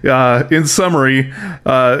 So, in summary,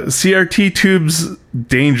 CRT tubes,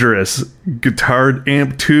 dangerous. Guitar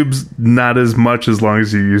amp tubes, not as much, as long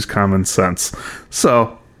as you use common sense.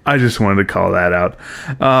 So, I just wanted to call that out.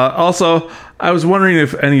 Also, I was wondering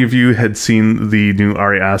if any of you had seen the new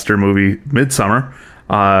Ari Aster movie, Midsummer.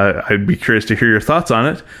 I'd be curious to hear your thoughts on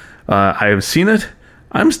it. I have seen it.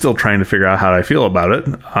 I'm still trying to figure out how I feel about it.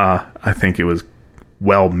 I think it was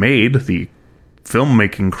well made. The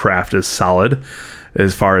filmmaking craft is solid.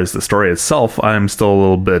 As far as the story itself, I'm still a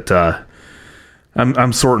little bit...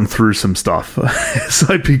 I'm sorting through some stuff.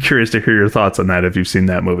 So I'd be curious to hear your thoughts on that if you've seen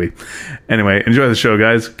that movie. Anyway, enjoy the show,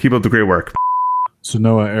 guys. Keep up the great work. So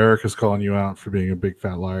Noah, Eric is calling you out for being a big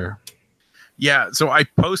fat liar. Yeah, so I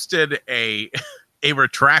posted a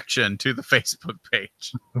retraction to the Facebook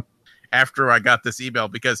page after I got this email,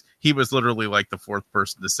 because he was literally like the 4th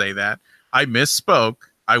person to say that. I misspoke.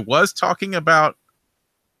 I was talking about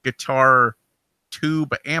guitar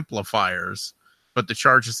tube amplifiers, but the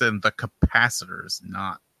charge is in the capacitors,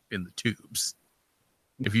 not in the tubes.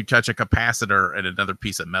 If you touch a capacitor and another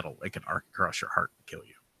piece of metal, it can arc across your heart and kill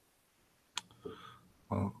you.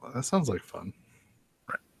 Well, that sounds like fun.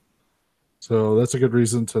 Right. So that's a good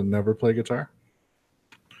reason to never play guitar?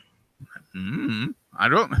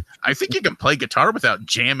 I think you can play guitar without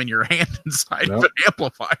jamming your hand inside of an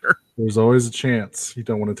amplifier. There's always a chance. You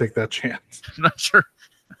don't want to take that chance. I'm not sure.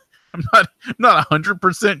 I'm not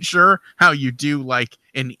 100% sure how you do like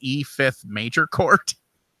an E5 major chord.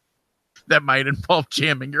 That might involve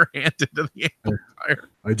jamming your hand into the amplifier.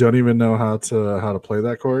 I don't even know how to play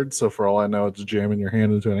that chord, so for all I know, it's jamming your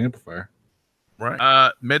hand into an amplifier.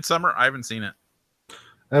 Right. Midsummer, I haven't seen it.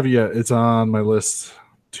 I haven't yet. It's on my list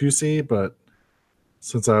to see, but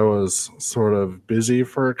since I was sort of busy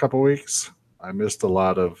for a couple weeks, I missed a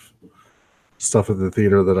lot of stuff at the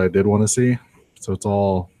theater that I did want to see. So it's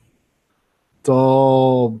all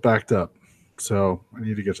backed up. So I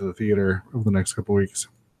need to get to the theater over the next couple weeks.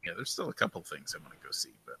 Yeah, there's still a couple things I want to go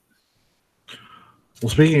see, but Well,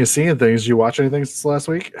 speaking of seeing things, did you watch anything since last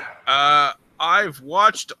week? I've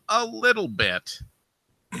watched a little bit.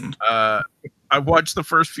 I watched the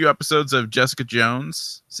first few episodes of Jessica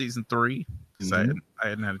Jones season 3 because I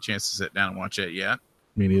hadn't had a chance to sit down and watch it yet.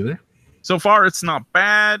 Me neither. So far, it's not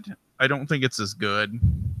bad. I don't think it's as good.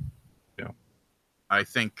 Yeah. I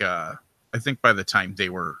think by the time they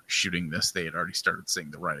were shooting this, they had already started seeing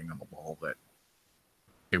the writing on the wall that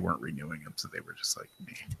they weren't renewing them, so they were just like,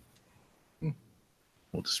 meh.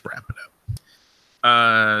 We'll just wrap it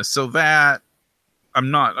up. So that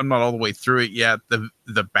I'm not all the way through it yet. The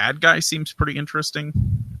bad guy seems pretty interesting.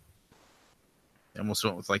 I almost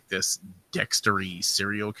went with like this Dextery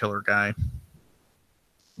serial killer guy,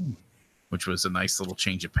 which was a nice little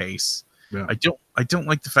change of pace. Yeah. I don't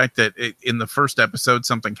like the fact that in the first episode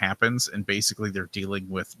something happens and basically they're dealing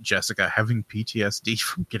with Jessica having PTSD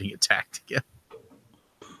from getting attacked again.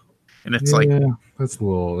 And it's like, that's a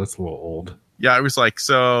little old. Yeah, I was like,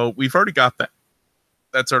 so we've already got that.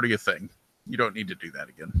 That's already a thing. You don't need to do that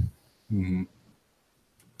again. Mm-hmm.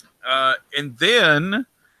 And then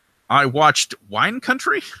I watched Wine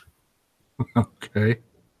Country. Okay.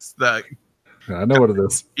 It's the I know what it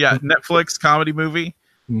is. Yeah, Netflix comedy movie.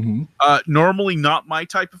 Mm-hmm. Normally not my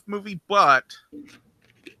type of movie, but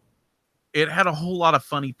it had a whole lot of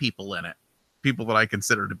funny people in it. People that I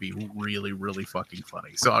consider to be really, really fucking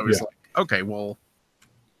funny. So I was like, okay, well,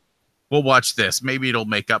 we'll watch this. Maybe it'll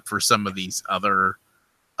make up for some of these other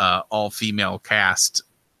all-female cast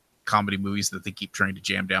comedy movies that they keep trying to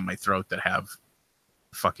jam down my throat that have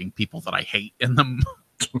fucking people that I hate in them.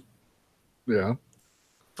 Yeah.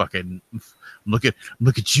 Fucking look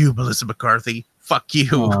at you, Melissa McCarthy. Fuck you.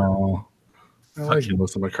 Oh, I like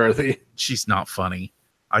Melissa McCarthy. She's not funny.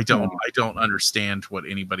 I don't understand what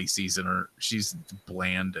anybody sees in her. She's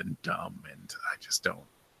bland and dumb, and I just don't.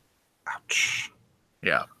 Ouch.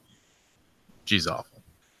 Yeah. She's awful.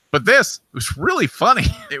 But this was really funny.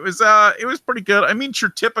 It was pretty good. I mean, it's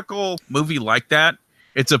your typical movie like that.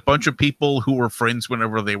 It's a bunch of people who were friends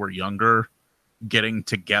whenever they were younger getting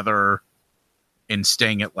together and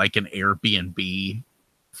staying at like an Airbnb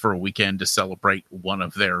for a weekend to celebrate one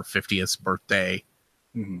of their 50th birthday.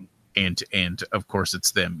 Mm-hmm. And of course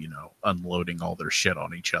it's them, unloading all their shit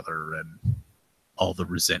on each other and all the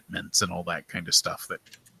resentments and all that kind of stuff that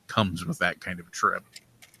comes with that kind of trip.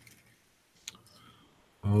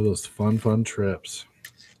 Oh, those fun trips.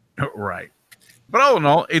 Right. But all in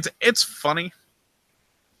all, it's funny.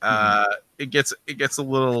 It gets a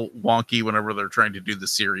little wonky whenever they're trying to do the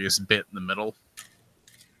serious bit in the middle.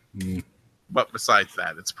 But besides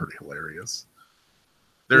that, it's pretty hilarious.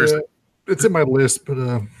 It's in my list, but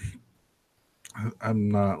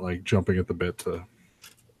I'm not like jumping at the bit to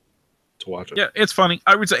watch it. Yeah, it's funny.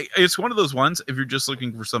 I would say it's one of those ones, if you're just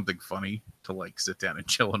looking for something funny to like sit down and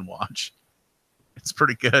chill and watch, it's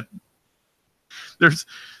pretty good.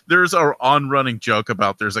 There's our on-running joke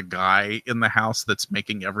about there's a guy in the house that's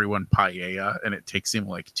making everyone paella, and it takes him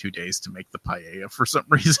like 2 days to make the paella for some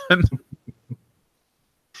reason.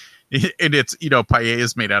 And it's, paella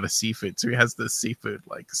is made out of seafood, so he has this seafood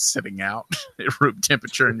like sitting out at room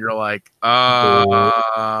temperature, and you're like,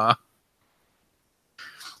 and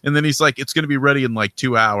then he's like, it's going to be ready in like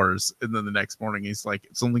 2 hours, and then the next morning he's like,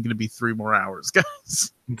 it's only going to be 3 more hours,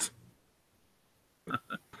 guys. It's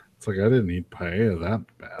like, I didn't eat paella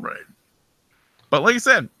that bad. Right. But like I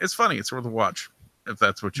said, it's funny. It's worth a watch if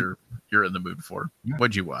that's what you're in the mood for. Yeah.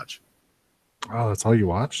 What'd you watch? Oh, that's all you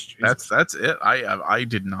watched? Jesus. That's it. I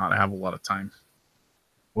did not have a lot of time.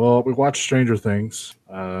 Well, we watched Stranger Things.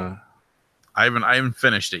 I haven't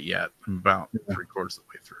finished it yet. I'm about 3/4 of the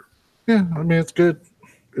way through. Yeah, I mean, it's good.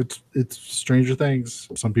 It's Stranger Things.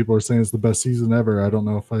 Some people are saying it's the best season ever. I don't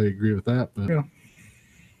know if I agree with that, but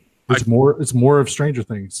it's more of Stranger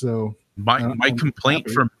Things. So my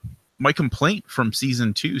complaint from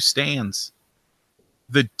season 2 stands.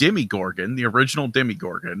 The Demogorgon, the original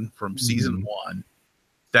Demogorgon from season 1,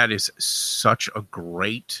 that is such a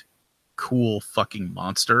great, cool fucking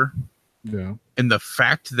monster. Yeah. And the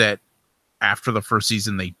fact that after the first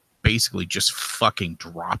season they basically just fucking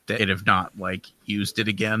dropped it and have not like used it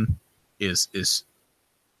again is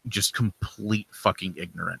just complete fucking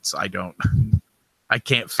ignorance. I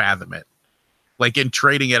can't fathom it. Like in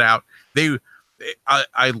trading it out,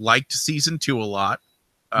 I liked season 2 a lot,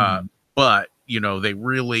 but they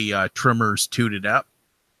really Trimmers tuned it up.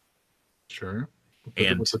 Sure.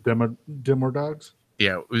 And with the demo dogs.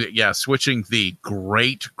 Yeah. Switching the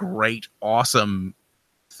great, awesome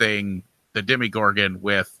thing, the Demogorgon,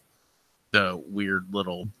 with the weird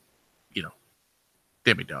little,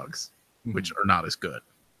 demi-dogs, which are not as good.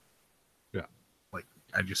 Yeah. Like,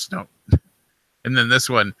 I just don't. And then this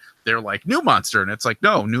one, they're like, new monster. And it's like,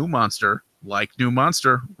 no, new monster, like new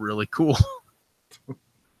monster, really cool.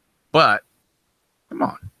 But, come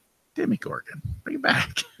on, Demi Gorgon, bring it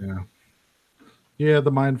back. Yeah. Yeah,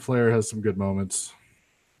 the Mind Flayer has some good moments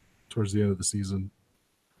towards the end of the season.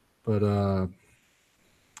 But,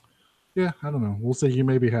 yeah, I don't know. We'll see. You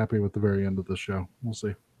may be happy with the very end of the show. We'll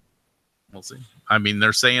see. We'll see. I mean,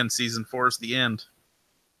 they're saying season 4 is the end.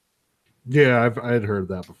 Yeah, I had heard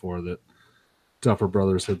that before, that Duffer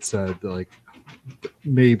Brothers had said, like,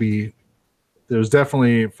 maybe there's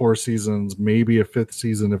definitely 4 seasons, maybe a 5th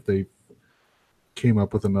season if they came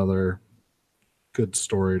up with another good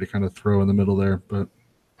story to kind of throw in the middle there. But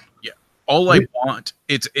yeah, all I want,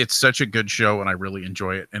 it's such a good show and I really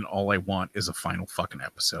enjoy it. And all I want is a final fucking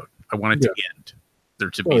episode. I want it to end. There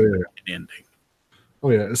to be an ending. Oh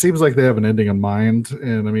yeah, it seems like they have an ending in mind,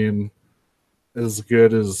 and I mean, as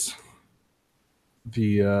good as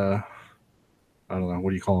the I don't know, what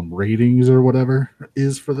do you call them, ratings or whatever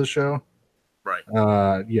is for the show, right?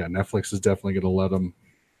 Yeah, Netflix is definitely going to let them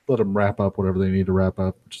wrap up whatever they need to wrap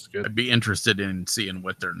up, which is good. I'd be interested in seeing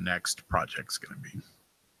what their next project's going to be.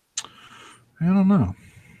 I don't know.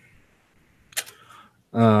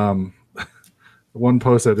 One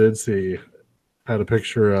post I did see had a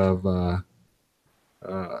picture of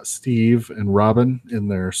Steve and Robin in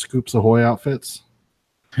their Scoops Ahoy outfits.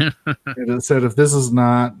 And it said, if this is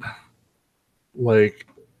not like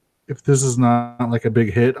a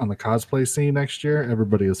big hit on the cosplay scene next year,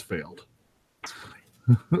 everybody has failed.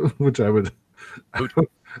 Which I would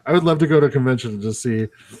love to go to a convention and just see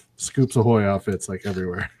Scoops Ahoy outfits like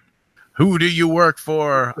everywhere. Who do you work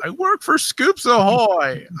for? I work for Scoops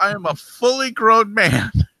Ahoy. I am a fully grown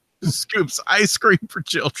man. Scoops ice cream for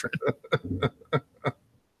children.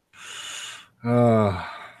 Gotta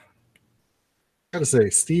say,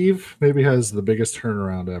 Steve maybe has the biggest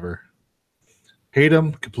turnaround ever. Hate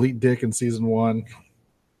him, complete dick in season 1.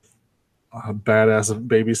 A badass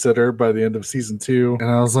babysitter by the end of season 2. And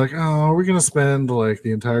I was like, oh, we're gonna spend like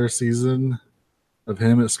the entire season of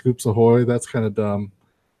him at Scoops Ahoy? That's kind of dumb.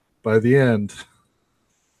 By the end,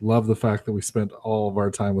 love the fact that we spent all of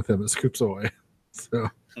our time with him at Scoops Ahoy. So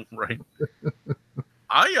right.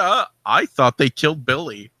 I thought they killed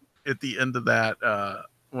Billy at the end of that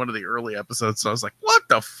one of the early episodes. So I was like, what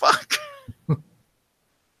the fuck?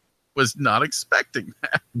 Was not expecting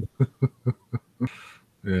that.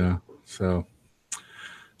 Yeah. So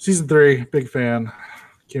season 3, big fan.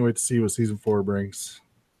 Can't wait to see what season 4 brings.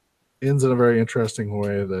 Ends in a very interesting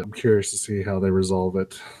way that I'm curious to see how they resolve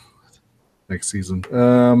it next season.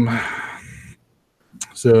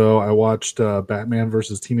 So I watched Batman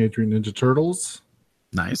versus Teenage Mutant Ninja Turtles.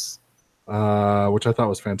 Nice. Which I thought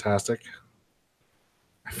was fantastic.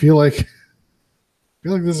 I feel like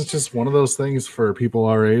this is just one of those things for people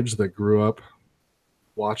our age that grew up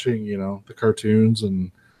watching, the cartoons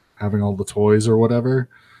and having all the toys or whatever.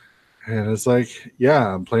 And it's like,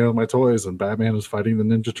 yeah, I'm playing with my toys and Batman is fighting the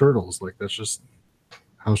Ninja Turtles. Like, that's just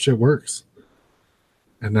how shit works.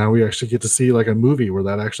 And now we actually get to see like a movie where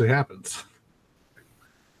that actually happens.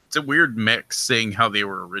 It's a weird mix, seeing how they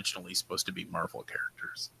were originally supposed to be Marvel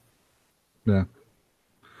characters. Yeah.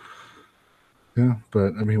 Yeah,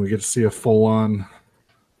 but I mean, we get to see a full-on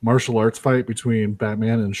martial arts fight between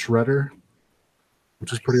Batman and Shredder,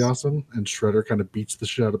 which is pretty awesome. And Shredder kind of beats the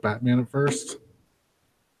shit out of Batman at first,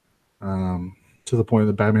 to the point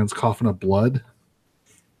that Batman's coughing up blood.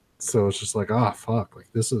 So it's just like, oh fuck, like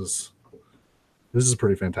this is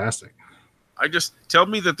pretty fantastic. I just tell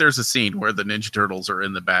me that there's a scene where the Ninja Turtles are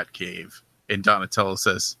in the Bat Cave and Donatello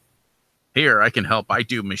says, "Here, I can help. I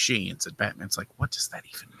do machines." And Batman's like, "What does that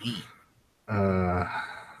even mean?"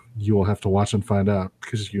 You will have to watch and find out,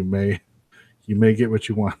 because you may get what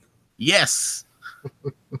you want. Yes.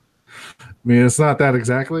 I mean, it's not that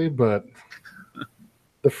exactly, but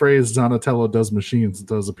the phrase Donatello does machines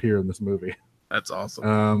does appear in this movie. That's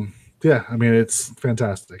awesome. Yeah, I mean, it's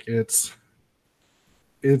fantastic. It's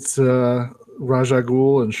Ra's al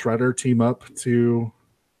Ghul and Shredder team up to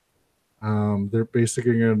they're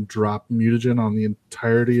basically going to drop mutagen on the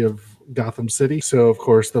entirety of Gotham City. So, of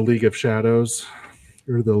course, the League of Shadows,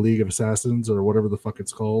 or the League of Assassins, or whatever the fuck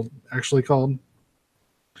it's actually called.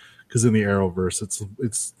 Because in the Arrowverse,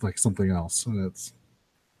 it's like something else, and it's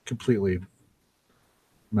completely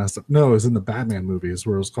messed up. No, it was in the Batman movies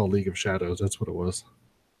where it was called League of Shadows. That's what it was.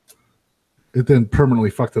 It then permanently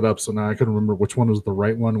fucked it up, so now I couldn't remember which one was the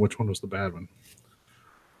right one, which one was the bad one.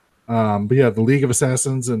 But yeah, the League of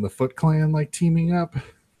Assassins and the Foot Clan like teaming up.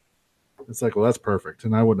 It's like, well, that's perfect,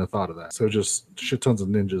 and I wouldn't have thought of that. So just shit tons of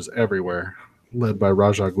ninjas everywhere, led by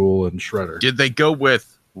Ra's al Ghul and Shredder. Did they go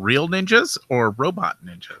with real ninjas or robot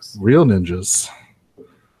ninjas? Real ninjas.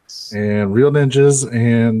 And real ninjas,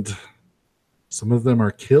 and some of them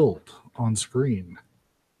are killed on screen.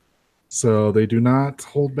 So they do not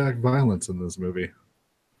hold back violence in this movie.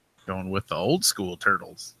 Going with the old school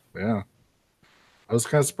turtles. Yeah. I was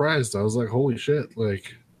kind of surprised. I was like, holy shit.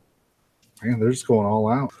 Like, man, they're just going all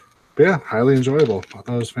out. But yeah, highly enjoyable. I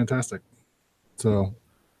thought it was fantastic. So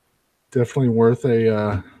definitely worth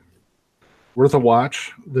a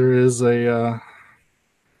watch. There is a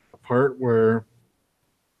part where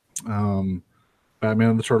Batman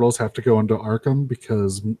and the Turtles have to go into Arkham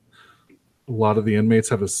because a lot of the inmates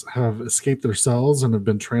have escaped their cells and have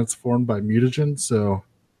been transformed by mutagens. So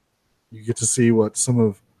you get to see what some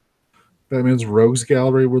of Batman's rogues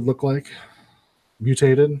gallery would look like,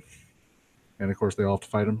 mutated. And of course, they all have to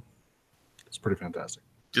fight him. It's pretty fantastic.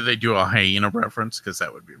 Do they do a hyena reference? Because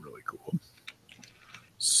that would be really cool.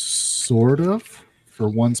 Sort of, for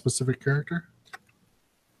one specific character.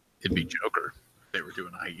 It'd be Joker. If they were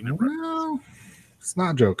doing a hyena reference. No, it's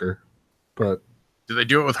not Joker, but do they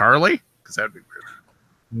do it with Harley? Because that'd be weird.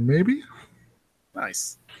 Maybe.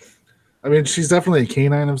 Nice. I mean, she's definitely a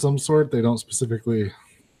canine of some sort. They don't specifically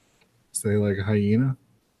say like a hyena.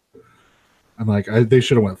 I'm like, they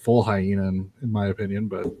should have went full hyena in my opinion,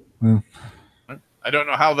 but I don't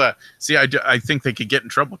know how I think they could get in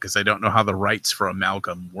trouble because I don't know how the rights for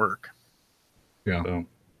Amalgam work. Yeah. So,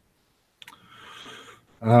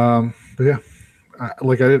 but yeah, I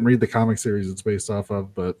didn't read the comic series it's based off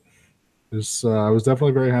of, but I was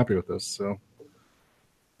definitely very happy with this. So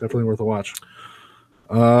definitely worth a watch.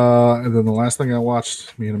 And then the last thing I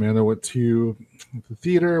watched, me and Amanda went to the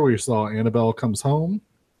theater. We saw Annabelle Comes Home.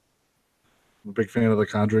 I'm a big fan of the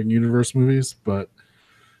Conjuring universe movies, but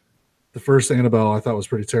the first Annabelle I thought was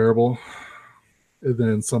pretty terrible. And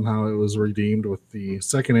then somehow it was redeemed with the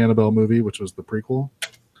second Annabelle movie, which was the prequel.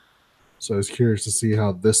 So I was curious to see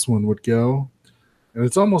how this one would go. And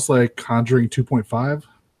it's almost like Conjuring 2.5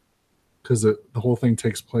 because the whole thing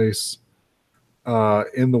takes place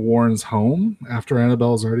in the Warrens' home after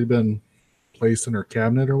Annabelle's already been placed in her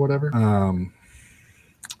cabinet or whatever.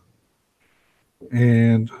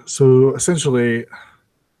 And so essentially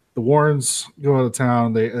the Warrens go out of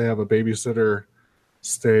town. They have a babysitter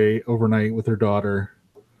stay overnight with her daughter.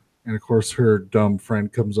 And of course her dumb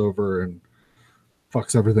friend comes over and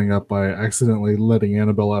fucks everything up by accidentally letting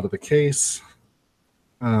Annabelle out of the case.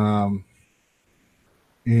 And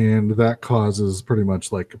that causes pretty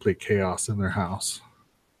much like complete chaos in their house.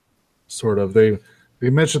 Sort of. They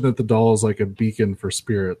mentioned that the doll is like a beacon for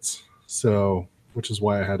spirits. So, which is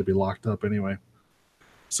why it had to be locked up anyway.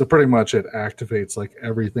 So pretty much it activates like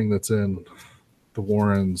everything that's in the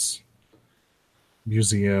Warrens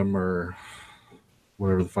museum or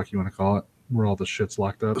whatever the fuck you want to call it, where all the shit's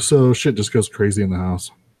locked up. So shit just goes crazy in the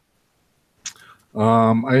house.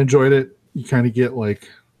 I enjoyed it. You kind of get like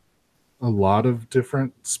a lot of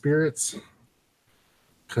different spirits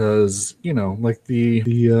because, you know, like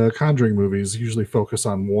the Conjuring movies usually focus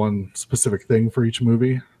on one specific thing for each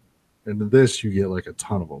movie. And in this, you get like a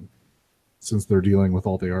ton of them since they're dealing with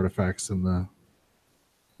all the artifacts in the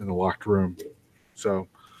locked room. So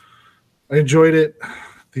I enjoyed it.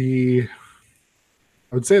 I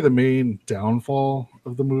would say the main downfall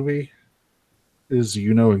of the movie is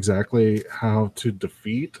you know exactly how to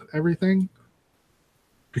defeat everything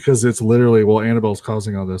because it's literally, well, Annabelle's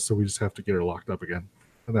causing all this, so we just have to get her locked up again.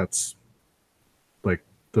 And that's like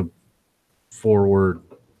the forward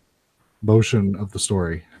motion of the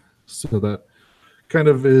story. So that kind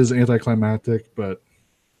of is anticlimactic, but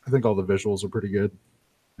I think all the visuals are pretty good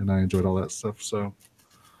and I enjoyed all that stuff. So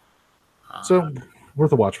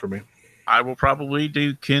worth a watch for me. I will probably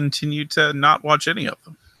continue to not watch any of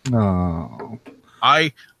them. No.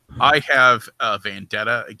 I have a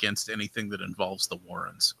vendetta against anything that involves the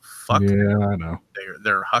Warrens. Fuck. Yeah, I know.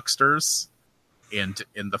 They're hucksters, and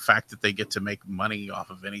in the fact that they get to make money off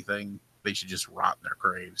of anything, they should just rot in their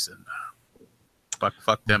graves and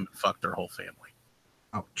fuck them and fuck their whole family.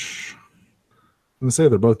 Ouch. I'm gonna say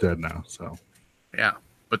they're both dead now, so yeah,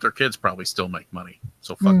 but their kids probably still make money,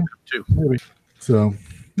 so fuck them too. Maybe. So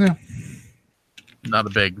yeah. Not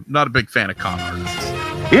a big fan of con artists.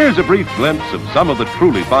 Here's a brief glimpse of some of the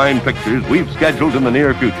truly fine pictures we've scheduled in the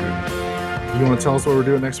near future. You want to tell us what we're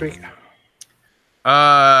doing next week?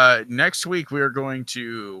 Next week we are going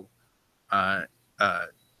to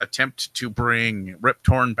attempt to bring Rip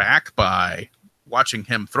Torn back by watching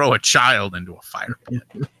him throw a child into a fire pit.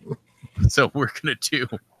 So we're going to do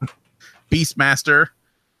Beastmaster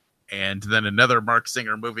and then another Mark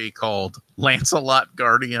Singer movie called Lancelot,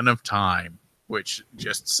 Guardian of Time, which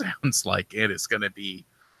just sounds like it is going to be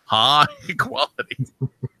high quality.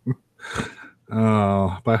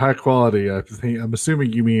 By high quality, I'm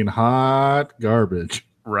assuming you mean hot garbage.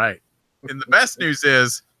 Right. And the best news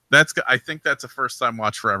is I think that's a first time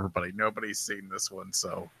watch for everybody. Nobody's seen this one,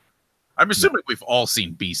 so I'm assuming we've all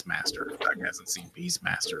seen Beastmaster. If Doug hasn't seen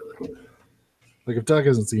Beastmaster, like if Doug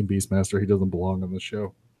hasn't seen Beastmaster, he doesn't belong on the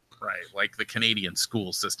show. Right. Like the Canadian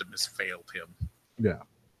school system has failed him. Yeah.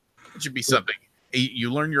 It should be something.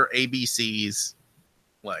 You learn your ABCs,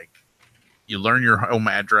 like you learn your home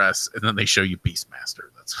address, and then they show you Beastmaster.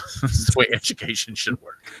 That's the way education should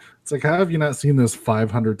work. It's like, how have you not seen this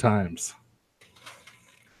 500 times?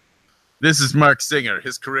 This is Mark Singer.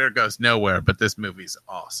 His career goes nowhere, but this movie's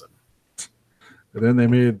awesome. And then they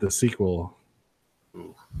made the sequel.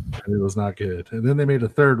 Ooh. And it was not good. And then they made a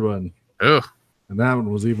third one. Ooh. And that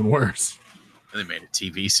one was even worse. And they made a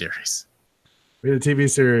TV series. Made a TV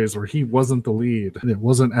series where he wasn't the lead. And it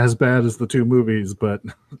wasn't as bad as the two movies, but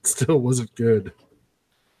it still wasn't good.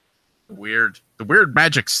 The weird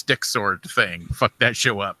magic stick sword thing fucked that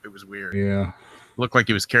show up. It was weird. Yeah. Looked like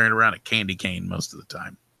he was carrying around a candy cane most of the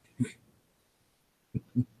time.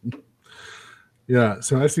 Yeah,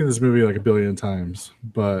 so I've seen this movie like a billion times,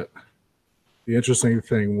 but the interesting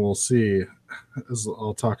thing we'll see, as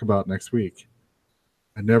I'll talk about next week,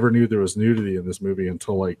 I never knew there was nudity in this movie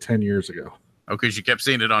until like 10 years ago. Oh, because you kept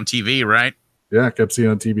seeing it on TV, right? Yeah, I kept seeing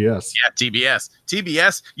it on TBS. Yeah, TBS.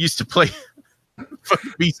 TBS used to play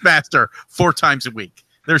Beastmaster 4 times a week.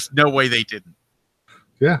 There's no way they didn't.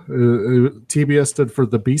 Yeah, TBS stood for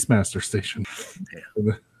the Beastmaster station.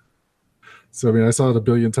 Yeah. So, I mean, I saw it a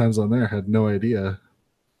billion times on there. Had no idea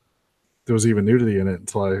there was even nudity in it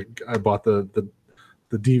until I bought the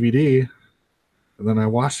DVD. And then I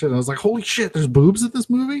watched it and I was like, holy shit, there's boobs in this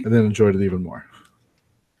movie? And then enjoyed it even more.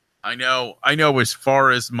 I know as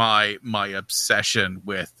far as my obsession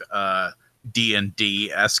with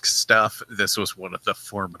D&D-esque stuff, this was one of the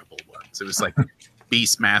formidable ones. It was like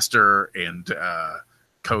Beastmaster and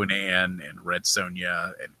Conan and Red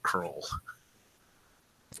Sonja and Kroll.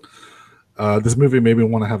 This movie made me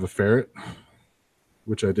want to have a ferret,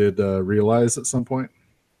 which I did realize at some point.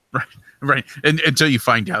 Right. And until you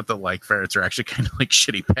find out that like ferrets are actually kind of like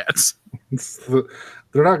shitty pets.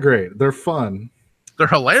 They're not great. They're fun. They're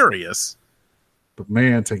hilarious. But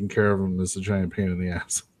man, taking care of them is a giant pain in the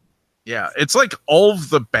ass. Yeah. It's like all of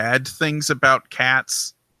the bad things about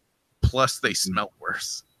cats, plus they smell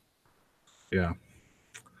worse. Yeah.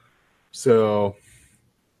 So,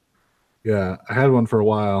 yeah, I had one for a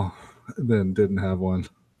while, then didn't have one.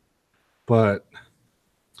 But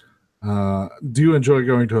do enjoy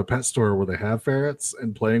going to a pet store where they have ferrets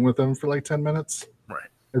and playing with them for like 10 minutes. Right.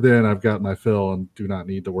 And then I've got my fill and do not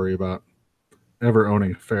need to worry about ever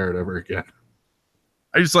owning a ferret ever again.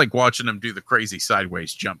 I just like watching them do the crazy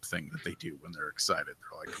sideways jump thing that they do when they're excited.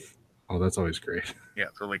 They're like, oh, that's always great. Yeah,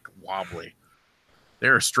 they're like wobbly.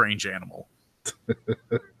 They're a strange animal.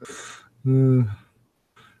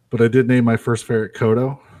 But I did name my first ferret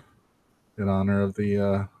Kodo in honor of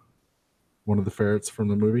the one of the ferrets from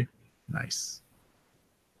the movie. Nice.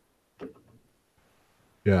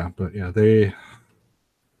 Yeah, but yeah,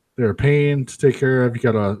 they're a pain to take care of. You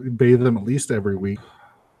gotta bathe them at least every week.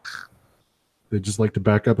 They just like to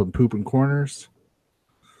back up and poop in corners.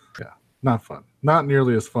 Yeah, not fun. Not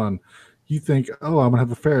nearly as fun. You think, oh, I'm gonna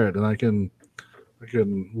have a ferret and I can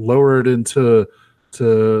lower it into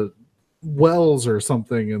wells or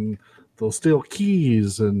something and they'll steal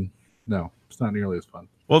keys, and no, it's not nearly as fun.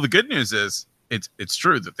 Well, the good news is it's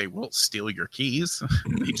true that they will steal your keys.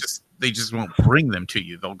 they just won't bring them to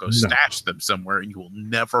you. They'll go stash them somewhere and you will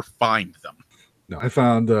never find them. No, I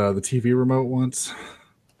found the TV remote once.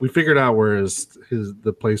 We figured out where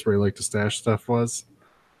the place where he liked to stash stuff was.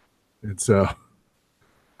 And so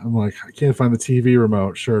I'm like, I can't find the TV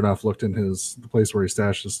remote. Sure enough, looked in the place where he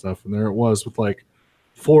stashed his stuff, and there it was with like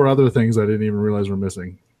 4 other things I didn't even realize were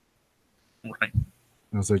missing. Right.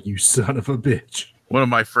 I was like, you son of a bitch. One of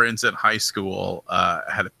my friends in high school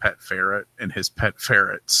had a pet ferret, and his pet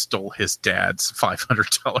ferret stole his dad's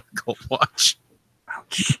 $500 gold watch.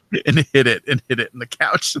 Ouch. And hid it in the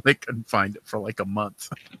couch, and they couldn't find it for like a month.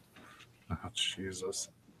 Oh, Jesus.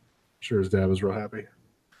 I'm sure his dad was real happy.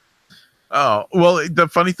 Oh, well, the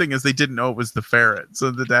funny thing is they didn't know it was the ferret. So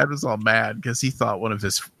the dad was all mad because he thought one of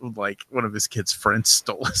his kids' friends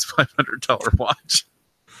stole his $500 watch.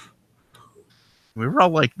 We were all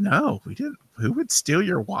like, no, we didn't. Who would steal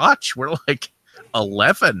your watch? We're like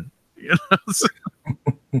 11. You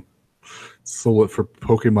know? Stole it for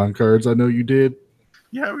Pokemon cards. I know you did.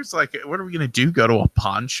 Yeah, I was like, what are we going to do? Go to a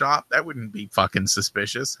pawn shop? That wouldn't be fucking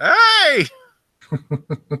suspicious. Hey! I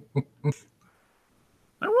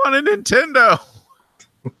want a Nintendo.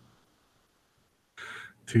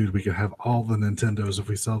 Dude, we could have all the Nintendos if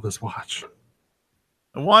we sell this watch.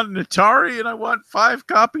 I want an Atari and I want 5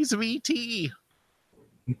 copies of E.T.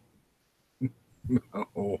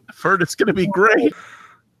 No. I've heard it's going to be great.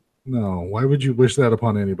 No, why would you wish that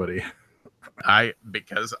upon anybody?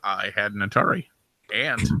 Because I had an Atari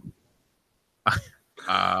and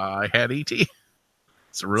I had E.T.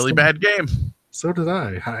 It's a really bad game. So did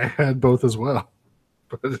I. I had both as well.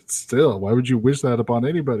 But it's still, why would you wish that upon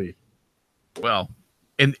anybody? Well,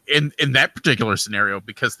 in that particular scenario,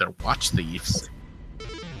 because they're watch thieves.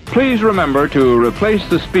 Please remember to replace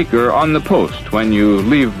the speaker on the post when you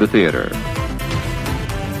leave the theater.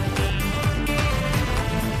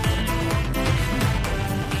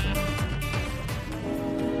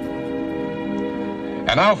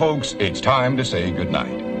 And now, folks, it's time to say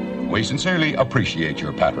goodnight. We sincerely appreciate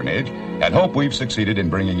your patronage and hope we've succeeded in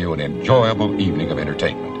bringing you an enjoyable evening of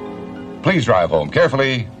entertainment. Please drive home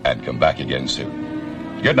carefully and come back again soon.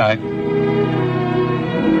 Good night.